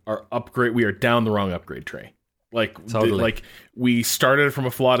saying, we are down the wrong upgrade tree. Like, totally. Like we started from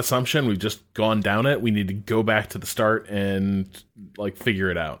a flawed assumption. We've just gone down it. We need to go back to the start and like figure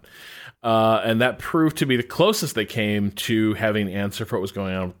it out. And that proved to be the closest they came to having an answer for what was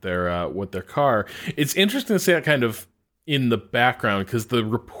going on with their car. It's interesting to see that kind of in the background, because the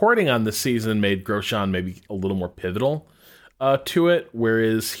reporting on this season made Grosjean maybe a little more pivotal to it,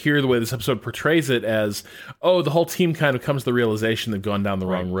 whereas here the way this episode portrays it as, the whole team kind of comes to the realization they've gone down the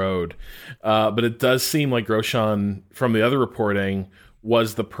wrong road. But it does seem like Grosjean, from the other reporting,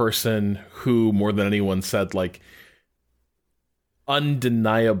 was the person who, more than anyone, said, like,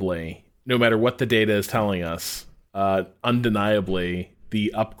 undeniably, no matter what the data is telling us, undeniably,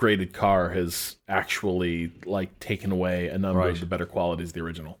 the upgraded car has actually like taken away a number of the better qualities of the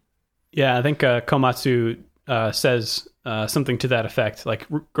original. Yeah, I think Komatsu says something to that effect. Like,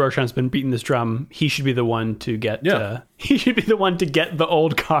 Grosjean's been beating this drum. He should be the one to get. He should be the one to get the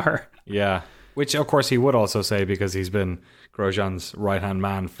old car. Yeah, which of course he would also say because he's been Grosjean's right-hand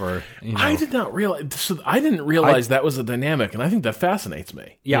man for. I did not realize. So I didn't realize that was a dynamic, and I think that fascinates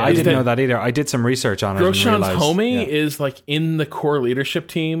me. Yeah, I didn't know that either. I did some research on it. Grosjean's homie is like in the core leadership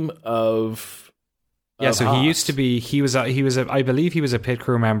team of. Yeah, so Haas. he used to be. I believe he was a pit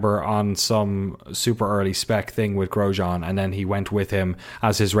crew member on some super early spec thing with Grosjean, and then he went with him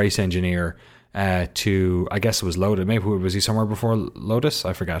as his race engineer. To, I guess it was Lotus. Maybe was he somewhere before Lotus?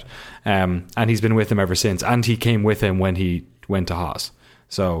 I forget. And he's been with him ever since. And he came with him when he went to Haas.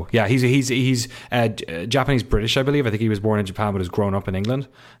 So yeah, he's Japanese British, I believe. I think he was born in Japan but has grown up in England.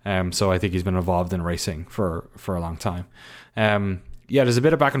 So I think he's been involved in racing for a long time. Yeah, there's a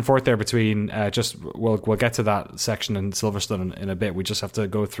bit of back and forth there between we'll get to that section in Silverstone in a bit. We just have to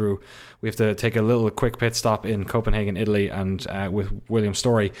go through. We have to take a little quick pit stop in Copenhagen, Italy, and with William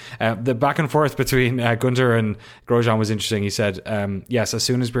Story. The back and forth between Gunter and Grosjean was interesting. He said, "Yes, as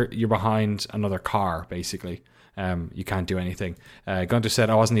soon as you're behind another car, basically, you can't do anything." Gunter said,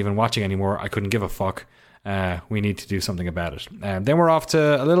 "I wasn't even watching anymore. I couldn't give a fuck. We need to do something about it." Then we're off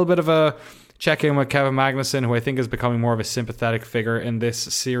to a little bit of a check in with Kevin Magnussen, who I think is becoming more of a sympathetic figure in this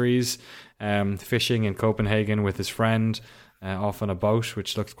series, fishing in Copenhagen with his friend off on a boat,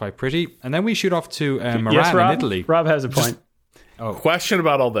 which looks quite pretty. And then we shoot off to Milan in Italy. Rob has a point. Question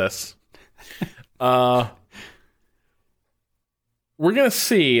about all this. We're going to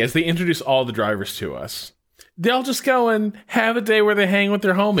see, as they introduce all the drivers to us, they'll just go and have a day where they hang with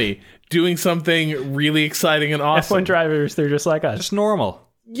their homie, doing something really exciting and awesome. F1 drivers, they're just like us. Just normal.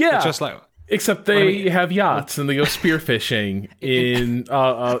 Yeah. It's just like... Except they have yachts and they go spearfishing in,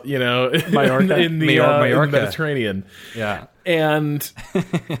 Mallorca. in the Mediterranean. Yeah. And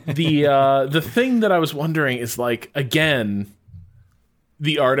the thing that I was wondering is, like, again,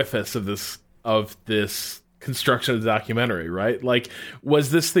 the artifice of this construction of the documentary, right? Like, was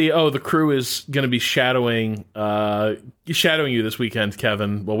this the crew is going to be shadowing you this weekend,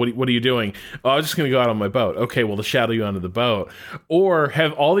 Kevin? Well, what are you doing? Oh, I was just going to go out on my boat. Okay, well, to shadow you onto the boat. Or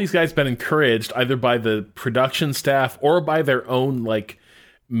have all these guys been encouraged either by the production staff or by their own, like,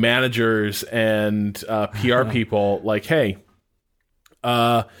 managers and PR people, like, hey,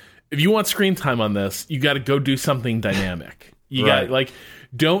 if you want screen time on this, you got to go do something dynamic. You got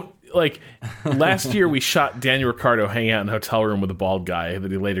don't. Like, last year we shot Daniel Ricciardo hanging out in a hotel room with a bald guy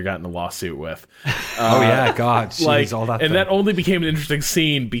that he later got in a lawsuit with. God. Jeez, all that. And that only became an interesting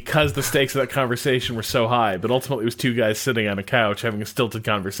scene because the stakes of that conversation were so high. But ultimately, it was two guys sitting on a couch having a stilted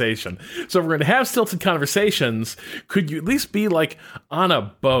conversation. So if we're going to have stilted conversations, could you at least be, like, on a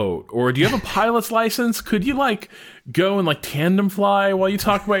boat? Or do you have a pilot's license? Could you, like, go and, like, tandem fly while you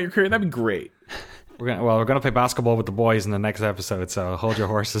talk about your career? That'd be great. We're gonna play basketball with the boys in the next episode, so hold your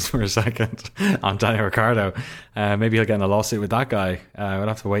horses for a second on Daniel Ricciardo. Maybe he'll get in a lawsuit with that guy. We'll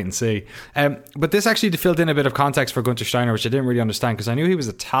have to wait and see. But this actually filled in a bit of context for Gunther Steiner, which I didn't really understand because I knew he was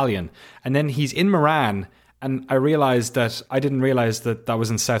Italian, and then he's in Moran, and I didn't realize that was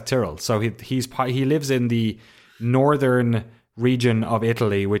in South Tyrol. So he lives in the northern region of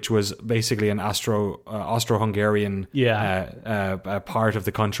Italy, which was basically an Austro-Hungarian part of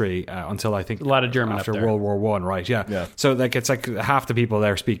the country until I think a lot of German after up there. World War One, right? Yeah. So like it's like half the people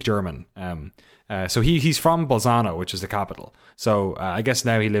there speak German. So he's from Bolzano, which is the capital. So I guess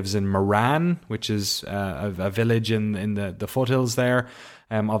now he lives in Moran, which is a village in the foothills there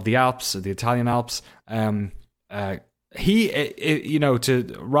of the Alps, the Italian Alps. Rob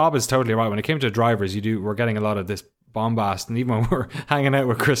is totally right. When it came to drivers, we're getting a lot of this bombast, and even when we're hanging out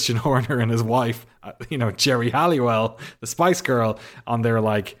with Christian Horner and his wife, Jerry Halliwell, the Spice Girl, on their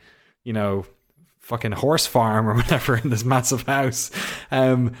fucking horse farm or whatever in this massive house.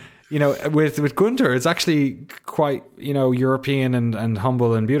 With Gunther, it's actually quite European and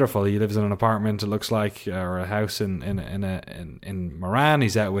humble and beautiful. He lives in an apartment, it looks like, or a house in Moran.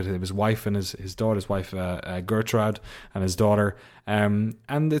 He's out with his wife and his daughter, his wife Gertrude, and his daughter. And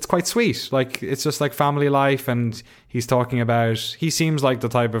it's quite sweet. Like, it's just like family life, and he's talking about. He seems like the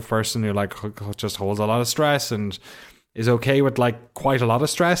type of person who like just holds a lot of stress and is okay with like quite a lot of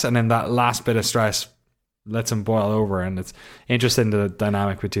stress, and then that last bit of stress lets him boil over. And it's interesting, the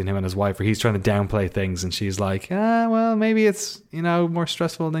dynamic between him and his wife, where he's trying to downplay things and she's like, well, maybe it's more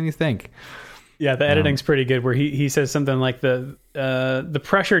stressful than you think. Yeah, the editing's pretty good, where he says something like the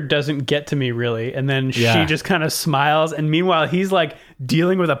pressure doesn't get to me really, and then she just kind of smiles, and meanwhile he's like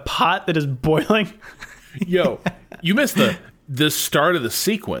dealing with a pot that is boiling. Yo, you missed the start of the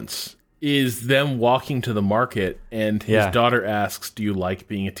sequence is them walking to the market, and his daughter asks, "Do you like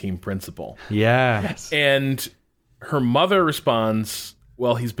being a team principal?" Yeah. Yes. And her mother responds,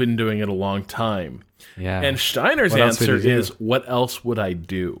 "Well, he's been doing it a long time." Yeah. And Steiner's answer is, "What else would I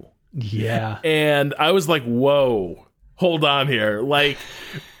do?" Yeah. And I was like, whoa, hold on here. Like,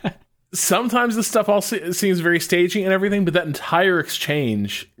 sometimes this stuff all seems very staging and everything, but that entire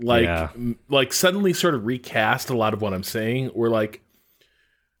exchange, like suddenly sort of recast a lot of what I'm saying. We're like,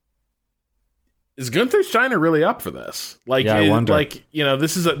 is Gunther Steiner really up for this? Like, I wonder. Like,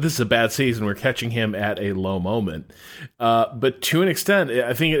 this is a bad season. We're catching him at a low moment. But to an extent,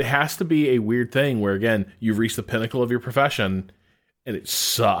 I think it has to be a weird thing where, again, you've reached the pinnacle of your profession and it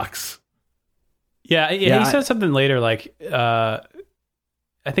sucks. Yeah, he says something later, like, I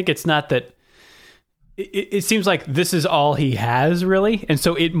think it's not that. It seems like this is all he has, really, and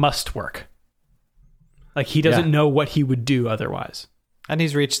so it must work. Like, he doesn't know what he would do otherwise. And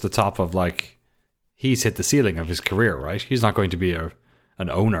he's reached the top of, like, he's hit the ceiling of his career, right? He's not going to be an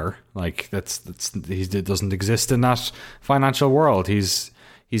owner. Like, he doesn't exist in that financial world. He's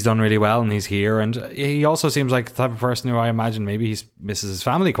done really well, and he's here. And he also seems like the type of person who I imagine maybe he misses his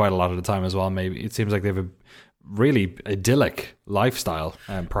family quite a lot of the time as well. Maybe it seems like they have a really idyllic lifestyle.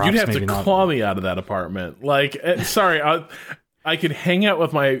 Perhaps you'd have maybe to not. claw me out of that apartment. Like, sorry, I could hang out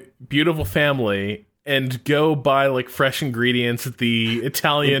with my beautiful family and go buy like fresh ingredients at the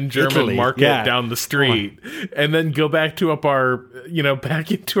Italian-German market down the street, and then go back to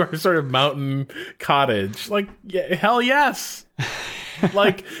back into our sort of mountain cottage. Like, hell yes.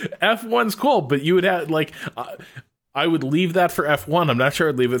 Like, F1's cool, but you would have, like, I would leave that for F1. I'm not sure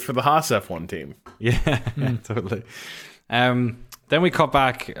I'd leave it for the Haas F1 team. Yeah, totally. Then we cut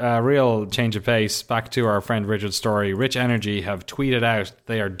back, real change of pace, back to our friend Richard Story. Rich Energy have tweeted out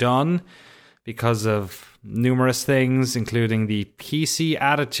they are done because of numerous things, including the PC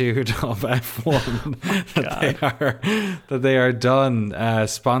attitude of F1 that they are done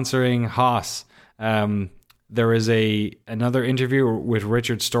sponsoring Haas. There is another interview with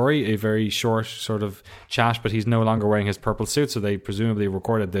Richard Story, a very short sort of chat, but he's no longer wearing his purple suit, so they presumably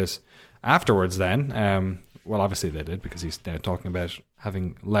recorded this afterwards then. Well, obviously they did, because he's now talking about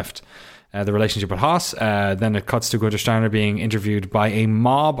having left the relationship with Haas. Then it cuts to Gunther Steiner being interviewed by a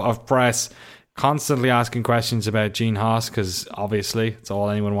mob of press, constantly asking questions about Gene Haas, because obviously it's all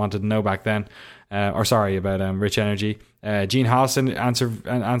anyone wanted to know back then. About Rich Energy. Gene Haas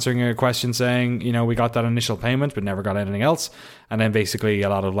answering a question saying, we got that initial payment but never got anything else. And then basically a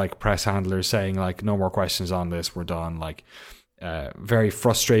lot of like press handlers saying like, no more questions on this, we're done. Like very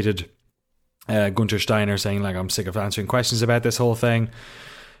frustrated Gunther Steiner saying like, I'm sick of answering questions about this whole thing.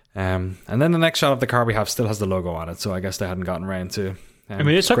 And then the next shot of the car we have still has the logo on it, so I guess they hadn't gotten around to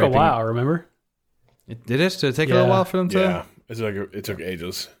it took a while, remember? Did it take a little while for them to? Yeah, it took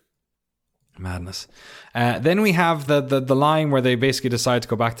ages. Madness. Then we have the line where they basically decide to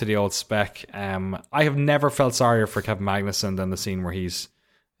go back to the old spec. I have never felt sorrier for Kevin Magnussen than the scene where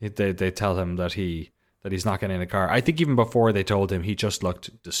they tell him that he's not getting in the car. I think even before they told him, he just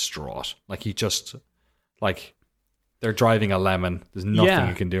looked distraught. Like he just like they're driving a lemon. There's nothing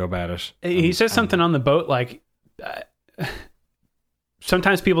you can do about it. He says something on the boat like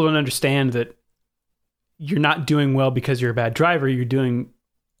sometimes people don't understand that you're not doing well because you're a bad driver. You're doing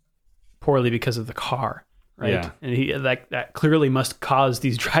poorly because of the car, right? Yeah. And he that clearly must cause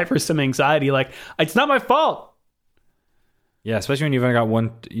these drivers some anxiety. Like, it's not my fault. Yeah, especially when you've only got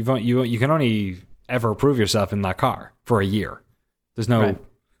one. You can only ever prove yourself in that car for a year. There's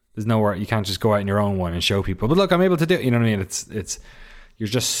nowhere you can't just go out in your own one and show people. But look, I'm able to do it. You know what I mean? It's you're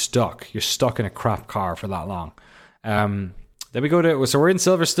just stuck. You're stuck in a crap car for that long. Then we go to we're in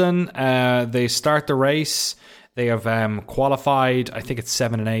Silverstone. They start the race. They have qualified, I think it's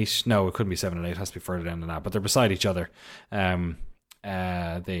 7 and 8. No, it couldn't be 7 and 8. It has to be further down than that. But they're beside each other.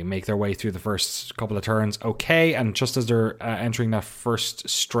 They make their way through the first couple of turns. Okay, and just as they're entering that first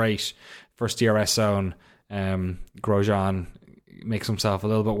DRS zone, Grosjean makes himself a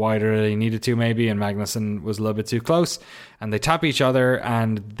little bit wider than he needed to maybe, and Magnussen was a little bit too close. And they tap each other,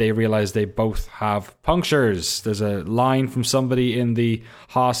 and they realize they both have punctures. There's a line from somebody in the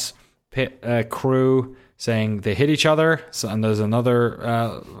Haas pit crew saying they hit each other, and there's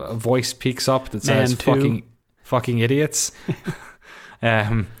another voice peeks up that says fucking idiots.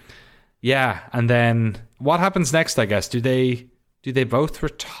 Yeah, and then what happens next, I guess? Do they both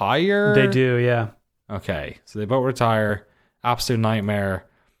retire? They do, yeah. Okay, so they both retire. Absolute nightmare.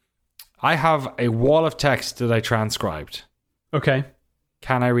 I have a wall of text that I transcribed. Okay.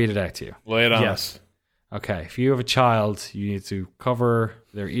 Can I read it out to you? Lay it on Yes. us. Okay, if you have a child, you need to cover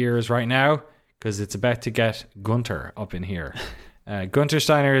their ears right now, because it's about to get Gunter up in here. Gunter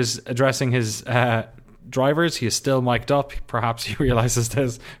Steiner is addressing his drivers. He is still mic'd up. Perhaps he realizes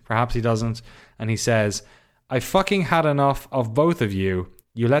this. Perhaps he doesn't. And he says, I fucking had enough of both of you.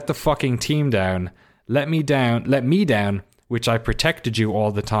 You let the fucking team down. Let me down, which I protected you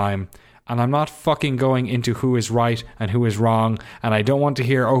all the time. And I'm not fucking going into who is right and who is wrong. And I don't want to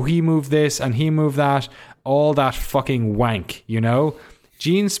hear, oh, he moved this and he moved that. All that fucking wank, you know?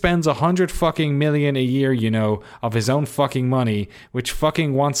 Gene spends 100 fucking million a year, you know, of his own fucking money, which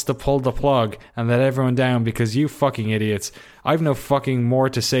fucking wants to pull the plug and let everyone down because you fucking idiots. I've no fucking more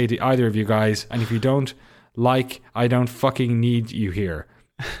to say to either of you guys, and if you don't I don't fucking need you here.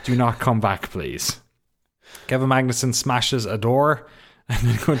 Do not come back, please. Kevin Magnussen smashes a door, and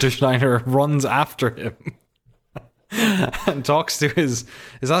then Gunther Steiner runs after him and talks to is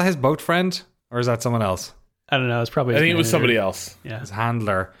that his boat friend, or is that someone else? I don't know. It's probably. I think it was somebody else. Yeah, his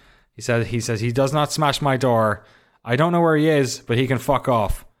handler. He says he does not smash my door. I don't know where he is, but he can fuck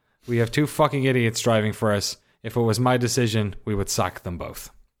off. We have two fucking idiots driving for us. If it was my decision, we would sack them both.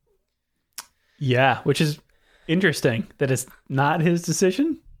 Yeah, which is interesting that it's not his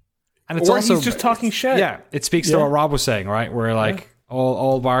decision, and it's or also he's just talking shit. Yeah, it speaks to what Rob was saying, right? Where like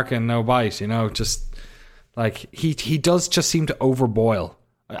all bark and no bite. You know, just like he does just seem to overboil.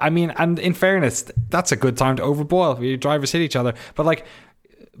 I mean, and in fairness, that's a good time to overboil. Your drivers hit each other. But, like,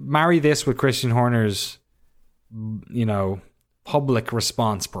 marry this with Christian Horner's, you know, public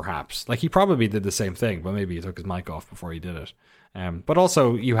response, perhaps. Like, he probably did the same thing, but maybe he took his mic off before he did it. But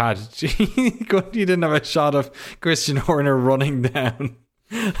also, you didn't have a shot of Christian Horner running down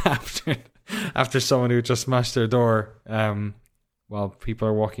after someone who just smashed their door while people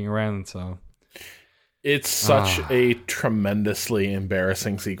are walking around, so... It's such a tremendously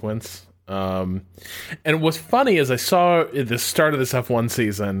embarrassing sequence. And what's funny is I saw at the start of this F1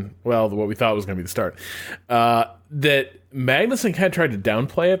 season, well, what we thought was going to be the start, that Magnussen kind of tried to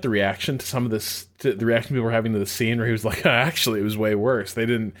downplay it, the reaction to some of this, to the reaction people were having to the scene, where he was like, actually, it was way worse. They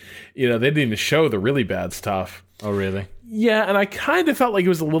didn't even show the really bad stuff. Oh, really? Yeah, and I kind of felt like it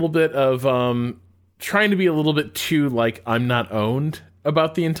was a little bit of trying to be a little bit too, like, I'm not owned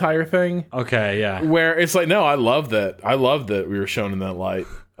about the entire thing. Okay, yeah. Where it's like, no, I love that we were shown in that light.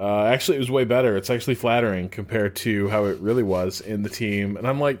 Actually, it was way better. It's actually flattering compared to how it really was in the team. And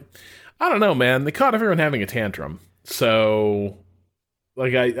I'm like, I don't know, man. They caught everyone having a tantrum. So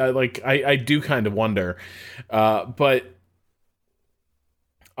Like I do kind of wonder, but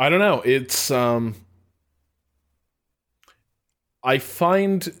I don't know. It's I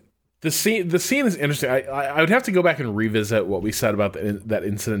find the scene is interesting. I would have to go back and revisit what we said about that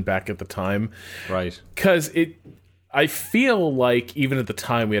incident back at the time, Right. because I feel like even at the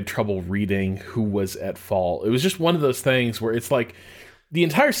time we had trouble reading who was at fault. It was just one of those things where it's like the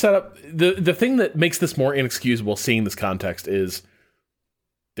entire setup. The thing that makes this more inexcusable, seeing this context, is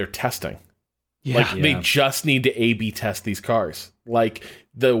they're testing. They just need to A/B test these cars. Like,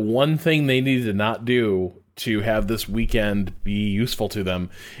 the one thing they needed to not do to have this weekend be useful to them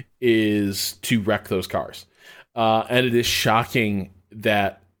is to wreck those cars. And it is shocking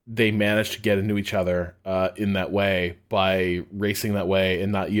that they managed to get into each other in that way, by racing that way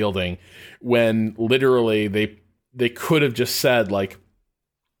and not yielding, when literally they could have just said, like,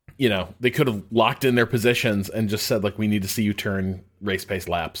 they could have locked in their positions and just said, like, we need to see you turn race pace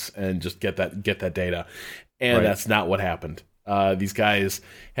laps and just get that data. And Right. That's not what happened. These guys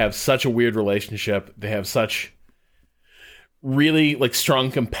have such a weird relationship. They have such really, like,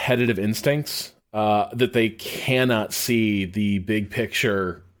 strong competitive instincts that they cannot see the big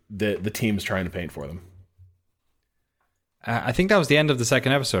picture that the team's trying to paint for them. I think that was the end of the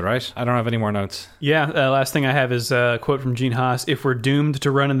second episode, right? I don't have any more notes. Yeah, last thing I have is a quote from Gene Haas. If we're doomed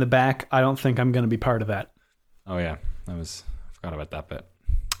to run in the back, I don't think I'm going to be part of that. Oh, yeah. I forgot about that bit.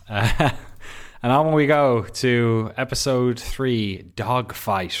 And on we go to episode 3,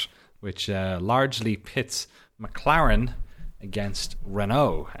 Dogfight, which largely pits McLaren against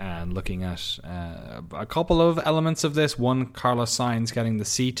Renault, and looking at a couple of elements of this. One, Carlos Sainz getting the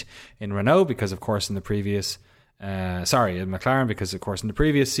seat in Renault because, of course, in McLaren, because, of course, in the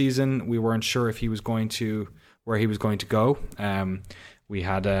previous season, we weren't sure if he was going to, where he was going to go. We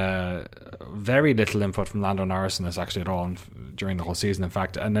had very little input from Lando Norris in this, actually, at all during the whole season, in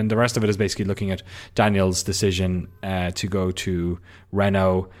fact. And then the rest of it is basically looking at Daniel's decision to go to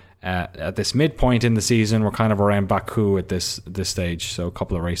Renault at this midpoint in the season. We're kind of around Baku at this stage, so a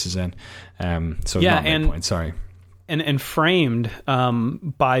couple of races in. So Yeah, not midpoint, sorry. And framed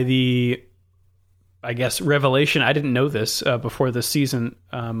by the, I guess, revelation. I didn't know this before this season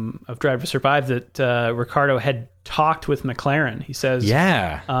of Drive to Survive, that Ricciardo had talked with McLaren. He says,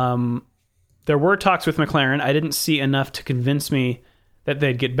 there were talks with McLaren. I didn't see enough to convince me that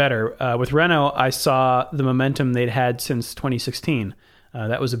they'd get better. With Renault, I saw the momentum they'd had since 2016.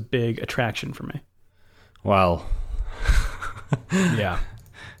 That was a big attraction for me. Well, Yeah.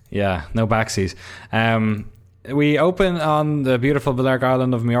 yeah, no backsies. We open on the beautiful Balearic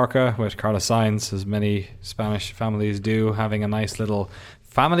Island of Majorca with Carlos Sainz, as many Spanish families do, having a nice little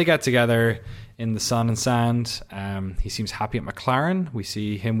family get-together in the sun and sand. He seems happy at McLaren. We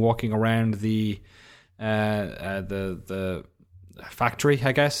see him walking around the factory,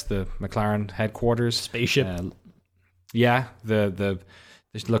 I guess, the McLaren headquarters. Spaceship.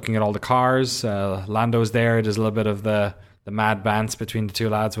 Just looking at all the cars. Lando's there. There's a little bit of the mad bants between the two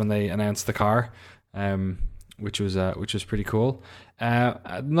lads when they announced the car. Which was pretty cool.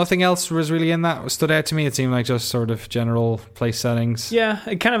 Nothing else was really in that stood out to me. It seemed like just sort of general place settings. Yeah,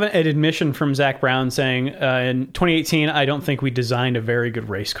 kind of an admission from Zach Brown saying, in 2018, I don't think we designed a very good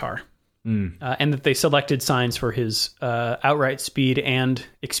race car. And that they selected Sainz for his outright speed and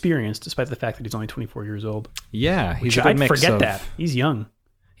experience, despite the fact that he's only 24 years old. Yeah, he's a I'd good mix forget of, that. He's young.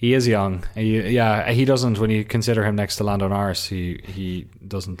 He is young. He doesn't, when you consider him next to Lando Norris, he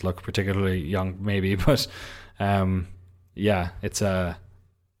doesn't look particularly young, maybe, but he's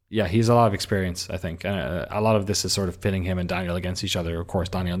a lot of experience, I think. And a lot of this is sort of pitting him and Daniel against each other. Of course,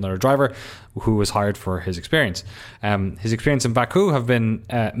 Daniel, another driver who was hired for his experience. His experience in Baku have been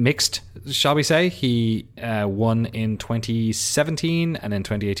mixed, shall we say. He won in 2017, and in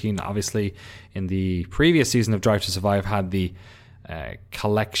 2018, obviously, in the previous season of Drive to Survive, had the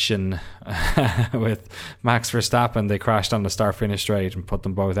collection with Max Verstappen. They crashed on the start-finish straight and put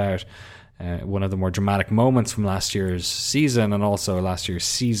them both out. One of the more dramatic moments from last year's season and also last year's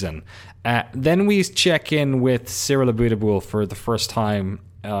season. Then we check in with Cyril Abiteboul for the first time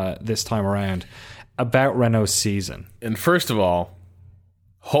this time around about Renault's season. And first of all,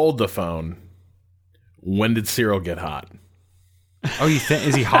 hold the phone. When did Cyril get hot? Oh, you think,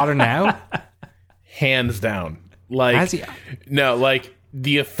 is he hotter now? Hands down. Like, Has he? No, like,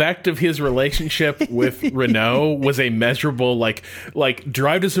 the effect of his relationship with Renault was a measurable, like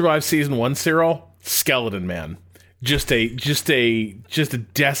Drive to Survive season 1 Cyril, skeleton man, just a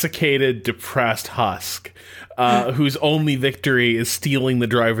desiccated, depressed husk, whose only victory is stealing the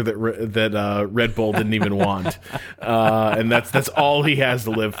driver that Red Bull didn't even want, and that's all he has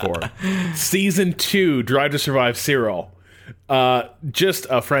to live for. Season 2 Drive to Survive Cyril, just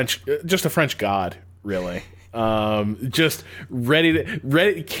a French god, really. Just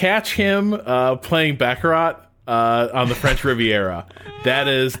ready catch him playing Baccarat on the French Riviera. That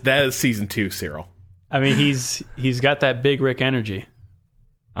is season 2, Cyril. I mean, he's got that big Rick energy.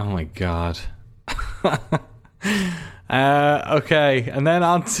 Oh my god. Okay, and then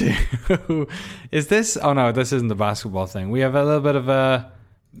on to is this? Oh no, this isn't the basketball thing. We have a little bit of a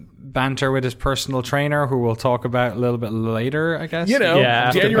banter with his personal trainer, who we'll talk about a little bit later, I guess.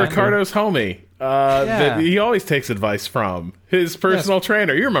 Daniel Ricciardo's homie. That he always takes advice from his personal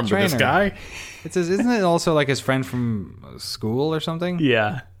trainer. You remember this guy? Isn't it also like his friend from school or something?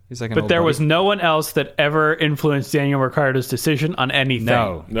 Yeah. He's like but there was no one else that ever influenced Daniel Ricciardo's decision on anything.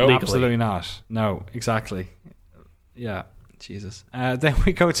 No, legally. Absolutely not. No, exactly. Yeah, Jesus. Then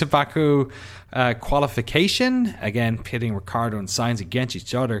we go to Baku qualification. Again, pitting Ricciardo and Sainz against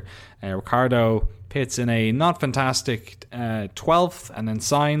each other. Ricciardo pits in a not fantastic 12th, and then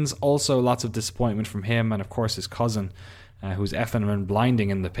Sainz, also lots of disappointment from him, and of course his cousin, who's effing and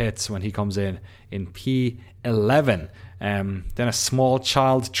blinding in the pits when he comes in P11. Then a small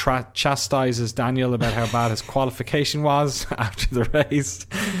child chastises Daniel about how bad his qualification was after the race.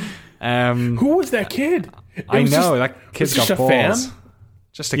 Who was that kid? I know, that kid's got balls. Fan?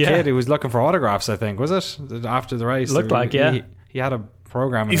 Just a kid who was looking for autographs, I think. Was it? After the race. Looked like, yeah. He had a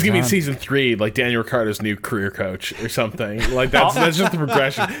program in He's his going to be hand. season 3, like Daniel Ricciardo's new career coach or something. Like that's just the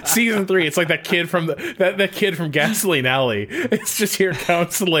progression. Season 3, it's like that kid from that kid from Gasoline Alley. It's just here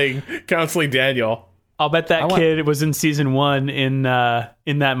counseling Daniel. I'll bet that kid was in season 1 in that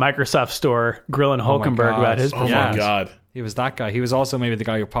Microsoft store grilling Hulkenberg about his performance. Oh my god. He was that guy. He was also maybe the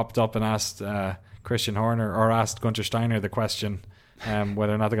guy who popped up and asked Christian Horner or asked Gunter Steiner the question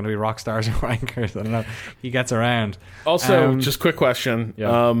whether or not they're going to be rock stars or wankers. I don't know. He gets around. Also, just quick question.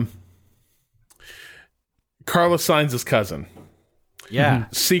 Yeah. Carlos Sainz's cousin. Yeah.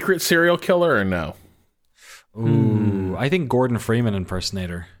 Secret serial killer or no? Ooh, I think Gordon Freeman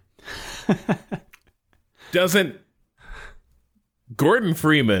impersonator. Gordon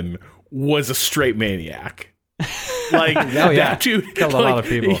Freeman was a straight maniac. Like, that dude killed a lot of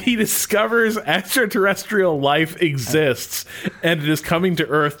people. He discovers extraterrestrial life exists, and it is coming to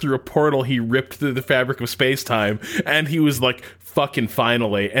Earth through a portal he ripped through the fabric of space-time, and he was like, fucking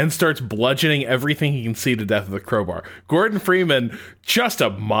finally, and starts bludgeoning everything he can see to death with a crowbar. Gordon Freeman, just a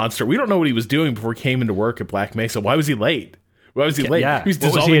monster. We don't know what he was doing before he came into work at Black Mesa. Why was he late? He was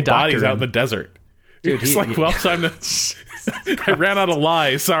dissolving bodies out in the desert. Dude, It's like, well, time to... I ran out of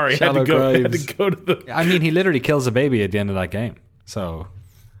lies. Sorry, I had to go to the... I mean, he literally kills a baby at the end of that game. So,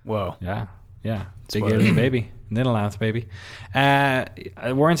 whoa. Yeah. Big alien baby. Little length baby.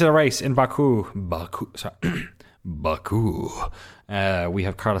 We're into the race in Baku. Baku. We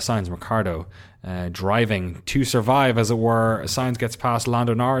have Carlos Sainz and Ricciardo driving to survive, as it were. Sainz gets past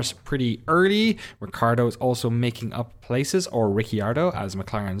Lando Norris pretty early. Ricciardo is also making up places, or Ricciardo, as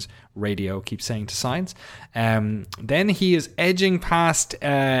McLaren's radio keeps saying to Sainz. Then he is edging past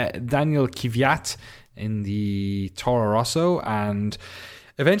Daniel Kvyat in the Toro Rosso, and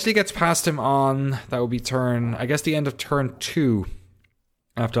eventually gets past him on, that would be the end of turn 2,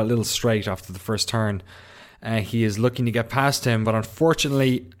 after a little straight after the first turn. He is looking to get past him, but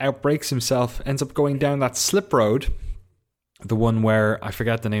unfortunately outbrakes himself, ends up going down that slip road, the one where, I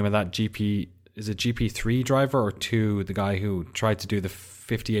forget the name of that is it GP3 driver or 2, the guy who tried to do the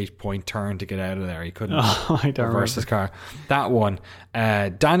 58-point turn to get out of there. He couldn't reverse his car. That one.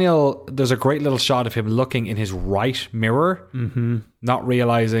 Daniel, there's a great little shot of him looking in his right mirror, not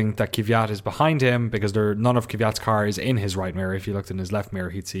realizing that Kvyat is behind him, because none of Kvyat's car is in his right mirror. If you looked in his left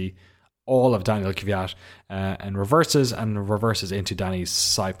mirror, he'd see all of Daniel Kvyat, and reverses into Danny's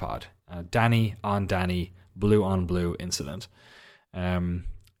side pod. Danny on Danny, blue on blue incident.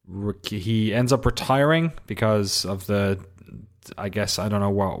 He ends up retiring because of I don't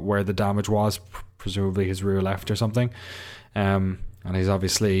know where the damage was, presumably his rear left or something. And he's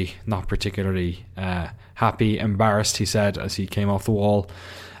obviously not particularly happy, embarrassed, he said, as he came off the wall.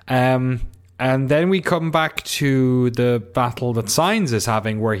 And then we come back to the battle that Sainz is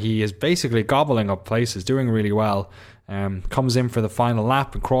having, where he is basically gobbling up places, doing really well. Comes in for the final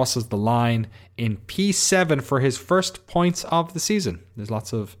lap and crosses the line in P7 for his first points of the season. There's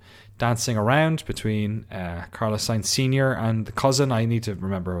lots of dancing around between Carlos Sainz Sr. and the cousin. I need to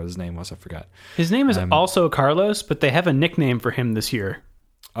remember what his name was. I forgot. His name is also Carlos, but they have a nickname for him this year.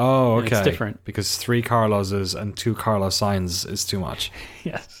 Oh, okay. It's different. Because 3 Carloses and 2 Carlos Sainz is too much.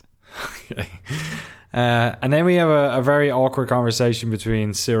 Yes. Okay. And then we have a very awkward conversation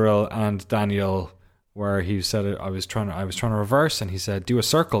between Cyril and Daniel, where he said, I was trying to reverse, and he said, do a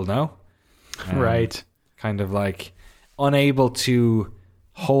circle, no? Right. Kind of like unable to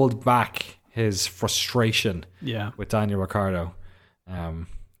hold back his frustration with Daniel Ricciardo. And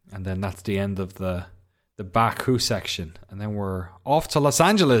then that's the end of the Baku section. And then we're off to Los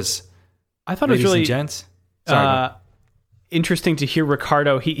Angeles. I thought it was really gents. interesting to hear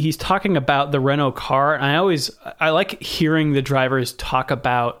Ricciardo. He's talking about the Renault car. And I like hearing the drivers talk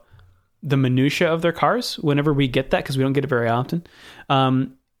about the minutia of their cars whenever we get that, because we don't get it very often.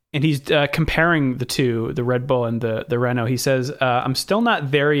 And he's comparing the two, the Red Bull and the Renault. He says, I'm still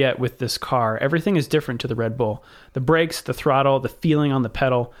not there yet with this car. Everything is different to the Red Bull. The brakes, the throttle, the feeling on the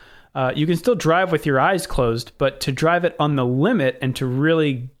pedal. You can still drive with your eyes closed, but to drive it on the limit and to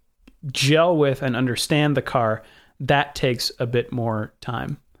really gel with and understand the car, that takes a bit more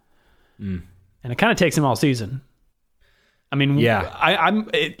time. And it kind of takes him all season. I mean,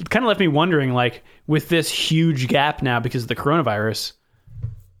 it kind of left me wondering, like, with this huge gap now because of the coronavirus,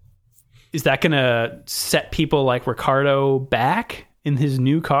 is that going to set people like Ricciardo back in his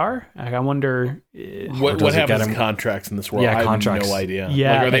new car? Like, I wonder what happens to contracts in this world. Yeah, I contracts. have no idea.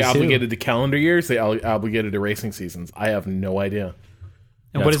 Yeah, like, are they obligated to calendar years? They obligated to racing seasons? I have no idea.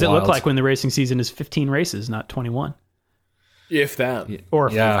 And what does it look like when the racing season is 15 races, not 21? If that, or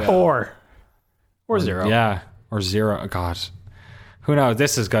zero. Yeah, or zero. God, who knows?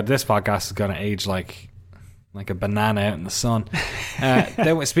 This podcast is going to age like a banana out in the sun.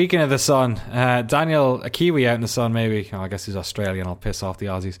 Then, speaking of the sun, Daniel, a Kiwi out in the sun, maybe. Oh, I guess he's Australian. I'll piss off the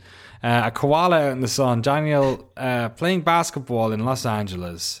Aussies. A koala out in the sun. Daniel playing basketball in Los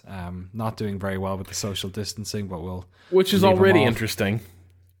Angeles. Not doing very well with the social distancing, but which is already interesting.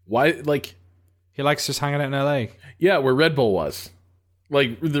 Why, like, he likes just hanging out in LA. Yeah, where Red Bull was.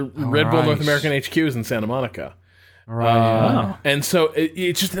 Like, the Red Bull North American HQ is in Santa Monica. Right. And so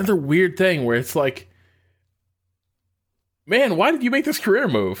it's just another weird thing where it's like, man, why did you make this career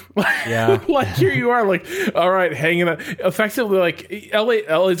move? Yeah. Like, here you are, like, all right, hanging out. Effectively, like,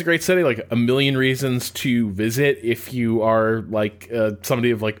 LA is a great city, like, a million reasons to visit if you are, like,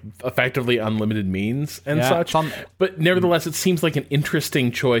 somebody of, like, effectively unlimited means and such. But nevertheless, it seems like an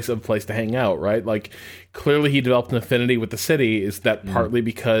interesting choice of place to hang out, right? Like, clearly he developed an affinity with the city. Is that partly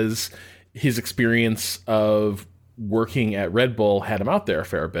because his experience of working at Red Bull had him out there a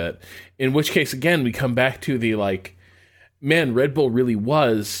fair bit? In which case, again, we come back to the, like, man, Red Bull really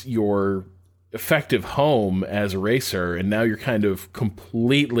was your effective home as a racer, and now you're kind of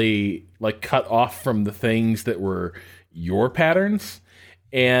completely, like, cut off from the things that were your patterns,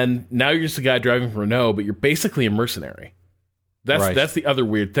 and now you're just a guy driving for Renault, but you're basically a mercenary. That's the other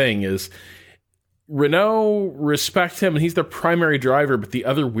weird thing is Renault respect him, and he's their primary driver, but the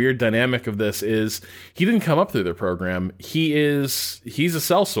other weird dynamic of this is he didn't come up through their program. He's a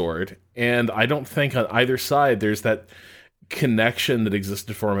sellsword, and I don't think on either side there's that connection that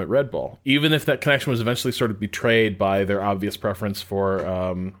existed for him at Red Bull, even if that connection was eventually sort of betrayed by their obvious preference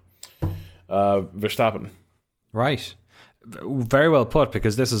for Verstappen. Right. Very well put,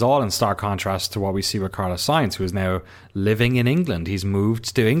 because this is all in stark contrast to what we see with Carlos Sainz, who is now living in England. He's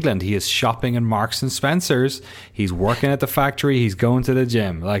moved to England. He is shopping in Marks and Spencer's. He's working at the factory. He's going to the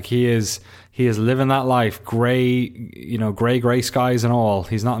gym. Like, he is living that life. Gray skies and all.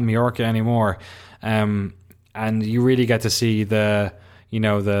 He's not in Mallorca anymore. And you really get to see the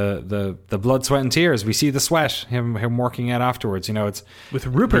blood, sweat, and tears. We see the sweat, him working out afterwards. It's with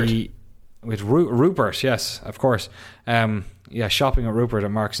Rupert. Rupert, yes, of course. Shopping at Rupert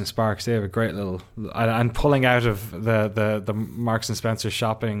at Marks and Sparks. They have a great little, and pulling out of the Marks and Spencer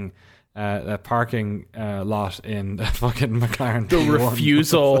shopping parking lot in fucking McLaren. The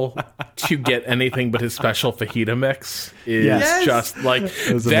refusal to get anything but his special fajita mix is just like,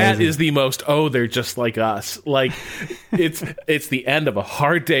 that is the most, they're just like us. Like, it's the end of a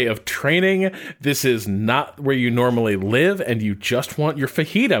hard day of training. This is not where you normally live, and you just want your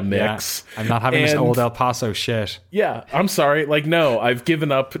fajita mix. I'm not having this old El Paso shit. Yeah, I'm sorry. Like, no, I've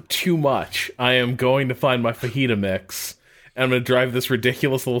given up too much. I am going to find my fajita mix, and I'm going to drive this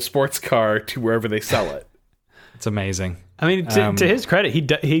ridiculous little sports car to wherever they sell it. It's amazing. I mean, to his credit,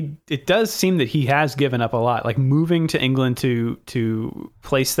 it does seem that he has given up a lot. Like, moving to England to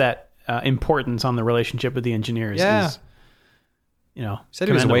place that importance on the relationship with the engineers is, he said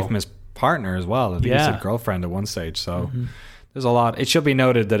he was away from his partner as well. I think he said girlfriend at one stage. So there's a lot. It should be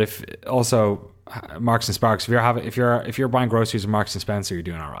noted that if also Marks and Sparks, if you're buying groceries at Marks and Spencer, you're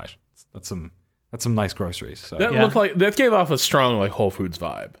doing all right. That's some nice groceries. So. That gave off a strong, like, Whole Foods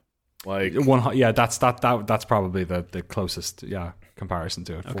vibe. Like, that's probably the closest comparison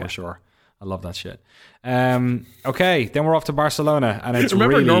to it for sure. I love that shit. Okay, then we're off to Barcelona, and it's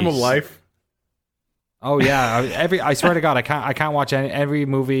remember really, Normal Life. Oh yeah, I swear to God, I can't watch every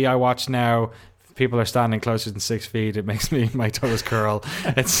movie I watch now. people are standing closer than 6 feet, it makes my toes curl.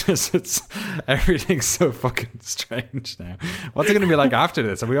 It's everything's so fucking strange now. What's it going to be like after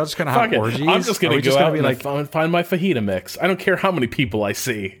this? Are we all just going to have orgies? I'm just going to go out and find my fajita mix. I don't care how many people I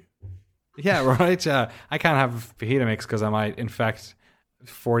see. Yeah, right. I can't have fajita mix because I might infect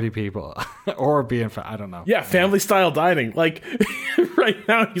 40 people or be I don't know. Yeah, family style dining. Like right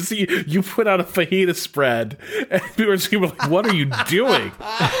now, you see, you put out a fajita spread, and people are just gonna be like, "What are you doing?"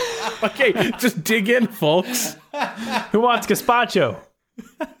 Okay, just dig in, folks. Who wants gazpacho?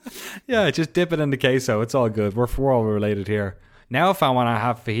 Yeah, just dip it in the queso. It's all good. We're all related here. Now, if I want to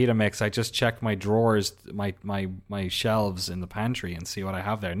have fajita mix, I just check my drawers, my shelves in the pantry, and see what I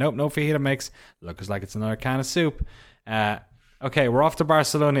have there. Nope, no fajita mix. Looks like it's another can of soup. Okay, we're off to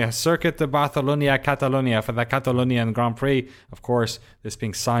Barcelona. Circuit de Barcelona, Catalunya for the Catalonian Grand Prix. Of course, this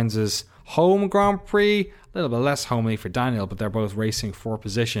being Sainz's home Grand Prix. A little bit less homely for Daniel, but they're both racing for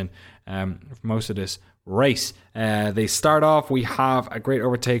position for most of this race. They start off, we have a great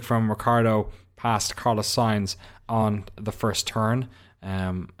overtake from Ricciardo past Carlos Sainz on the first turn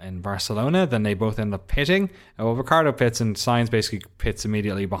in Barcelona. Then they both end up pitting. Well, Ricciardo pits and Sainz basically pits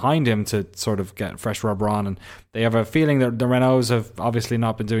immediately behind him to sort of get fresh rubber on. And they have a feeling that the Renaults have obviously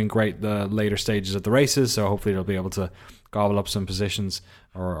not been doing great the later stages of the races, so hopefully they'll be able to gobble up some positions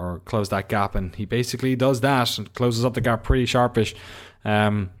or close that gap. And he basically does that and closes up the gap pretty sharpish.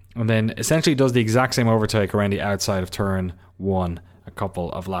 And then essentially does the exact same overtake around the outside of turn 1 a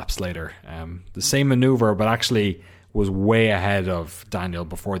couple of laps later. The same maneuver, but actually was way ahead of Daniel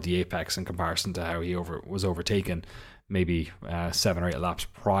before the apex in comparison to how he was overtaken maybe 7 or 8 laps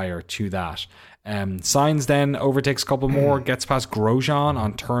prior to that. Sainz then overtakes a couple more, gets past Grosjean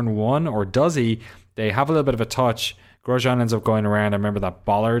on turn 1, or does he? They have a little bit of a touch. Grosjean ends up going around. I remember that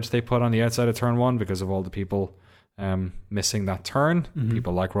bollard they put on the outside of turn 1 because of all the people missing that turn.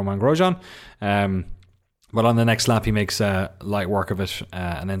 People like Romain Grosjean. But on the next lap, he makes light work of it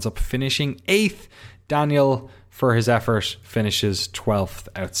and ends up finishing 8th. Daniel, for his effort, finishes 12th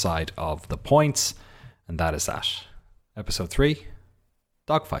outside of the points. And that is that. Episode 3,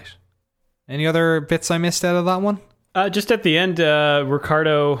 Dogfight. Any other bits I missed out of that one? Just at the end,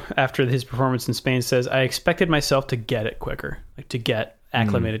 Ricciardo, after his performance in Spain, says, I expected myself to get it quicker, like to get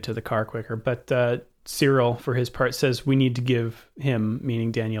acclimated to the car quicker. But Cyril, for his part, says we need to give him,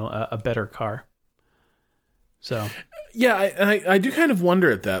 meaning Daniel, a better car. So, yeah, I do kind of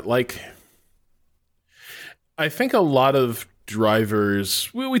wonder at that. Like, I think a lot of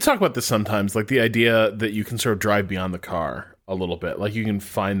drivers, we talk about this sometimes, like the idea that you can sort of drive beyond the car a little bit, like you can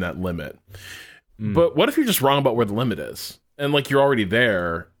find that limit. But what if you're just wrong about where the limit is? And like you're already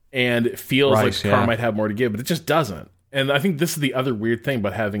there and it feels like the car might have more to give, but it just doesn't. And I think this is the other weird thing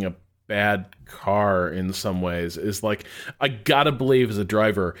about having a bad car in some ways is like, I gotta believe as a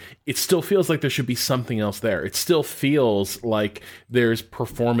driver, it still feels like there should be something else there. It still feels like there's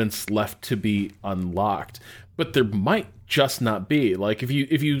performance left to be unlocked, but there might just not be. Like if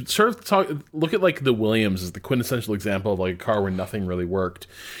you sort of look at like the Williams as the quintessential example of like a car where nothing really worked.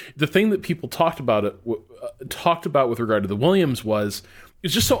 The thing that people talked about with regard to the Williams was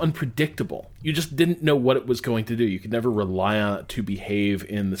it's just so unpredictable. You just didn't know what it was going to do. You could never rely on it to behave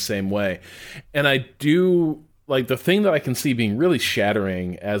in the same way. And I do like the thing that I can see being really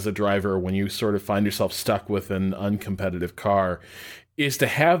shattering as a driver when you sort of find yourself stuck with an uncompetitive car is to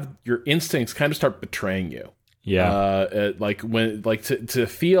have your instincts kind of start betraying you. Yeah. Like when, like to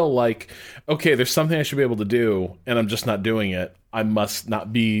feel like, okay, there's something I should be able to do and I'm just not doing it. I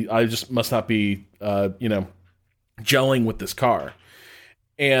just must not be, gelling with this car.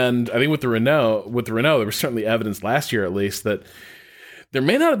 And I think with the Renault, there was certainly evidence last year, at least, that there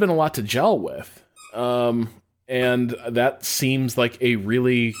may not have been a lot to gel with. And that seems like a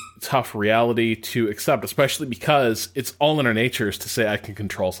really tough reality to accept, especially because it's all in our natures to say I can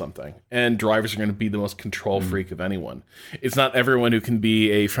control something. And drivers are going to be the most control freak of anyone. It's not everyone who can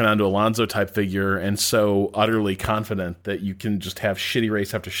be a Fernando Alonso type figure and so utterly confident that you can just have shitty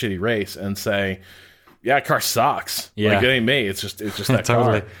race after shitty race and say, yeah, car sucks. Yeah. Like, it ain't me. It's just that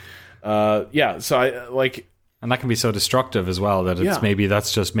Totally. car. So I like... And that can be so destructive as well that it's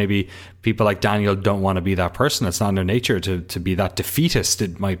maybe people like Daniel don't want to be that person. It's not in their nature to be that defeatist.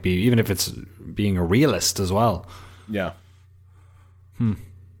 It might be, even if it's being a realist as well. Yeah.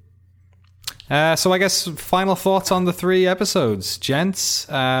 So I guess final thoughts on the 3 episodes, gents.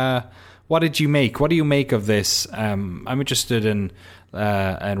 What did you make? What do you make of this? I'm interested in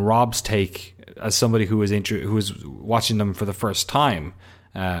Rob's take as somebody who was watching them for the first time.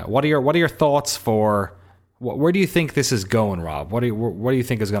 What are your thoughts for? Where do you think this is going, Rob? What do you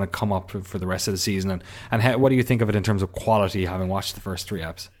think is going to come up for the rest of the season, and what do you think of it in terms of quality, having watched the first 3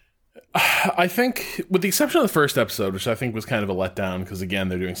 eps? I think, with the exception of the first episode, which I think was kind of a letdown because, again,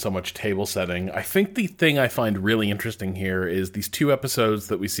 they're doing so much table setting, I think the thing I find really interesting here is these 2 episodes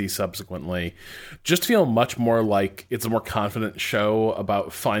that we see subsequently just feel much more like it's a more confident show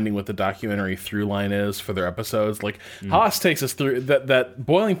about finding what the documentary through line is for their episodes. Like, Haas takes us through, that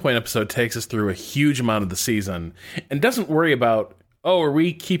Boiling Point episode takes us through a huge amount of the season and doesn't worry about, oh, are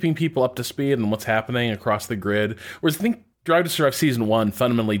we keeping people up to speed on what's happening across the grid? Whereas I think Drive to Survive Season 1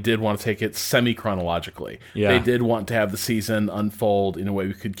 fundamentally did want to take it semi-chronologically. Yeah. They did want to have the season unfold in a way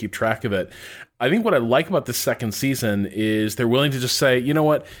we could keep track of it. I think what I like about this second season is they're willing to just say, you know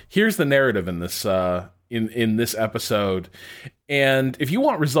what, here's the narrative in this in this episode. And if you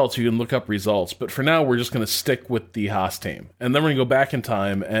want results, you can look up results. But for now, we're just going to stick with the Haas team. And then we're going to go back in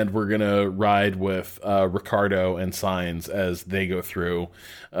time and we're going to ride with Ricciardo and Sainz as they go through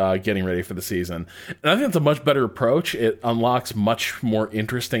getting ready for the season. And I think it's a much better approach. It unlocks much more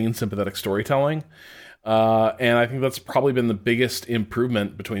interesting and sympathetic storytelling. And I think that's probably been the biggest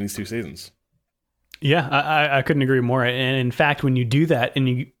improvement between these 2 seasons. Yeah, I couldn't agree more. And in fact, when you do that and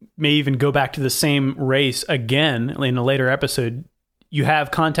you may even go back to the same race again in a later episode, you have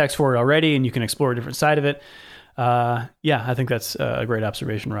context for it already and you can explore a different side of it. Yeah, I think that's a great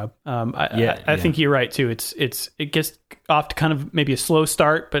observation, Rob. I think you're right too. It gets off to kind of maybe a slow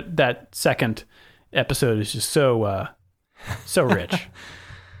start, but that second episode is just so rich.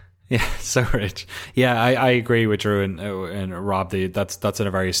 Yeah, so rich. Yeah, I agree with Drew and Rob. That's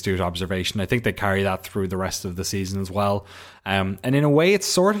a very astute observation. I think they carry that through the rest of the season as well. And in a way, it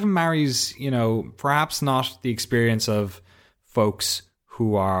sort of marries, perhaps not the experience of folks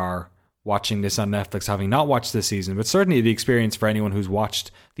who are watching this on Netflix having not watched this season, but certainly the experience for anyone who's watched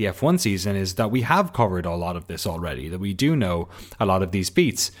the F1 season is that we have covered a lot of this already, that we do know a lot of these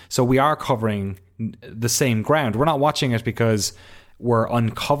beats. So we are covering the same ground. We're not watching it because we're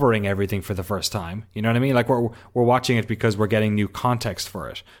uncovering everything for the first time. You know what I mean? Like we're watching it because we're getting new context for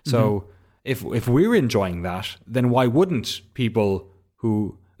it. So if we're enjoying that, then why wouldn't people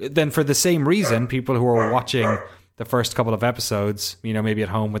then for the same reason, people who are watching the first couple of episodes, maybe at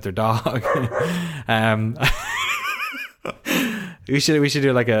home with their dog, we should do we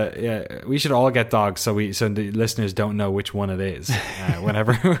should all get dogs so the listeners don't know which one it is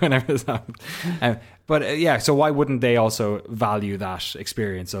whenever this happens. So why wouldn't they also value that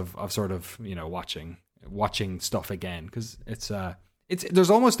experience of sort of watching stuff again? Because there's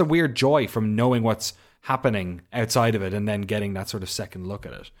almost a weird joy from knowing what's happening outside of it and then getting that sort of second look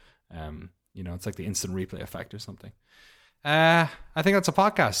at it. It's like the instant replay effect or something. I think that's a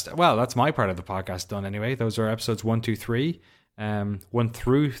podcast. Well, that's my part of the podcast done anyway. Those are episodes 1, 2, 3. 1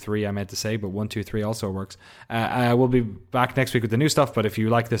 through 3 I meant to say, but 1, 2, 3 also works. We'll be back next week with the new stuff, but if you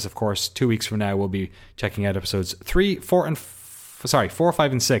like this, of course, 2 weeks from now we'll be checking out episodes 3, 4,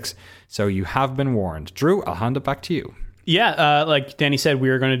 5 and 6. So you have been warned. Drew, I'll hand it back to you. Yeah, like Danny said, we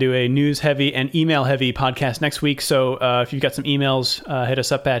are going to do a news-heavy and email-heavy podcast next week. So if you've got some emails, hit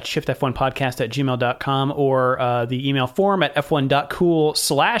us up at shiftf1podcast@gmail.com or the email form at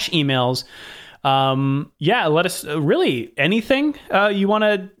f1.cool/emails. Let us really anything you want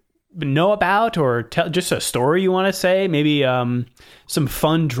to know about or tell, just a story you want to say, maybe some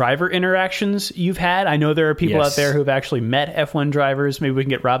fun driver interactions you've had. I know there are people out there who've actually met F1 drivers. Maybe we can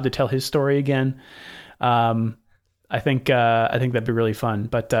get Rob to tell his story again. I think that'd be really fun.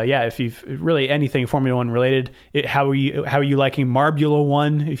 But if you've really anything Formula One related, how are you liking Marbula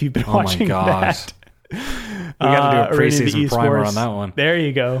One? If you've been watching that, we got to do a preseason primer on that one. There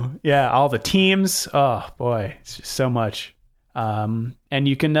you go. Yeah, all the teams. Oh boy, it's just so much. And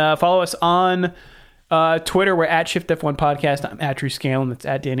you can follow us on Twitter. We're at ShiftF1 Podcast. I'm at Drew Scanlon. That's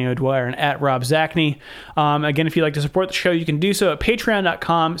at Danny O'Dwyer and at Rob Zachney. Again, if you'd like to support the show, you can do so at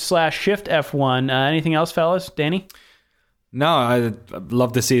patreon.com/ShiftF1. Anything else, fellas? Danny? No, I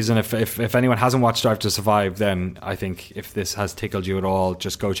love this season. If anyone hasn't watched Drive to Survive, then I think if this has tickled you at all,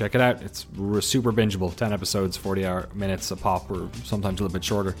 just go check it out. It's super bingeable. 10 episodes, 40 minutes a pop, or sometimes a little bit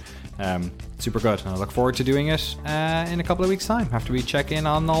shorter. Super good. And I look forward to doing it in a couple of weeks' time after we check in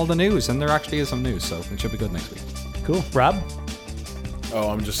on all the news. And there actually is some news, so it should be good next week. Cool. Rob? Oh,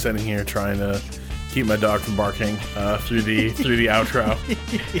 I'm just sitting here trying to keep my dog from barking through the outro.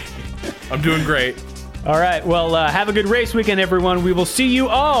 I'm doing great. All right. Well, have a good race weekend, everyone. We will see you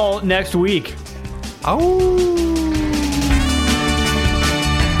all next week. Oh.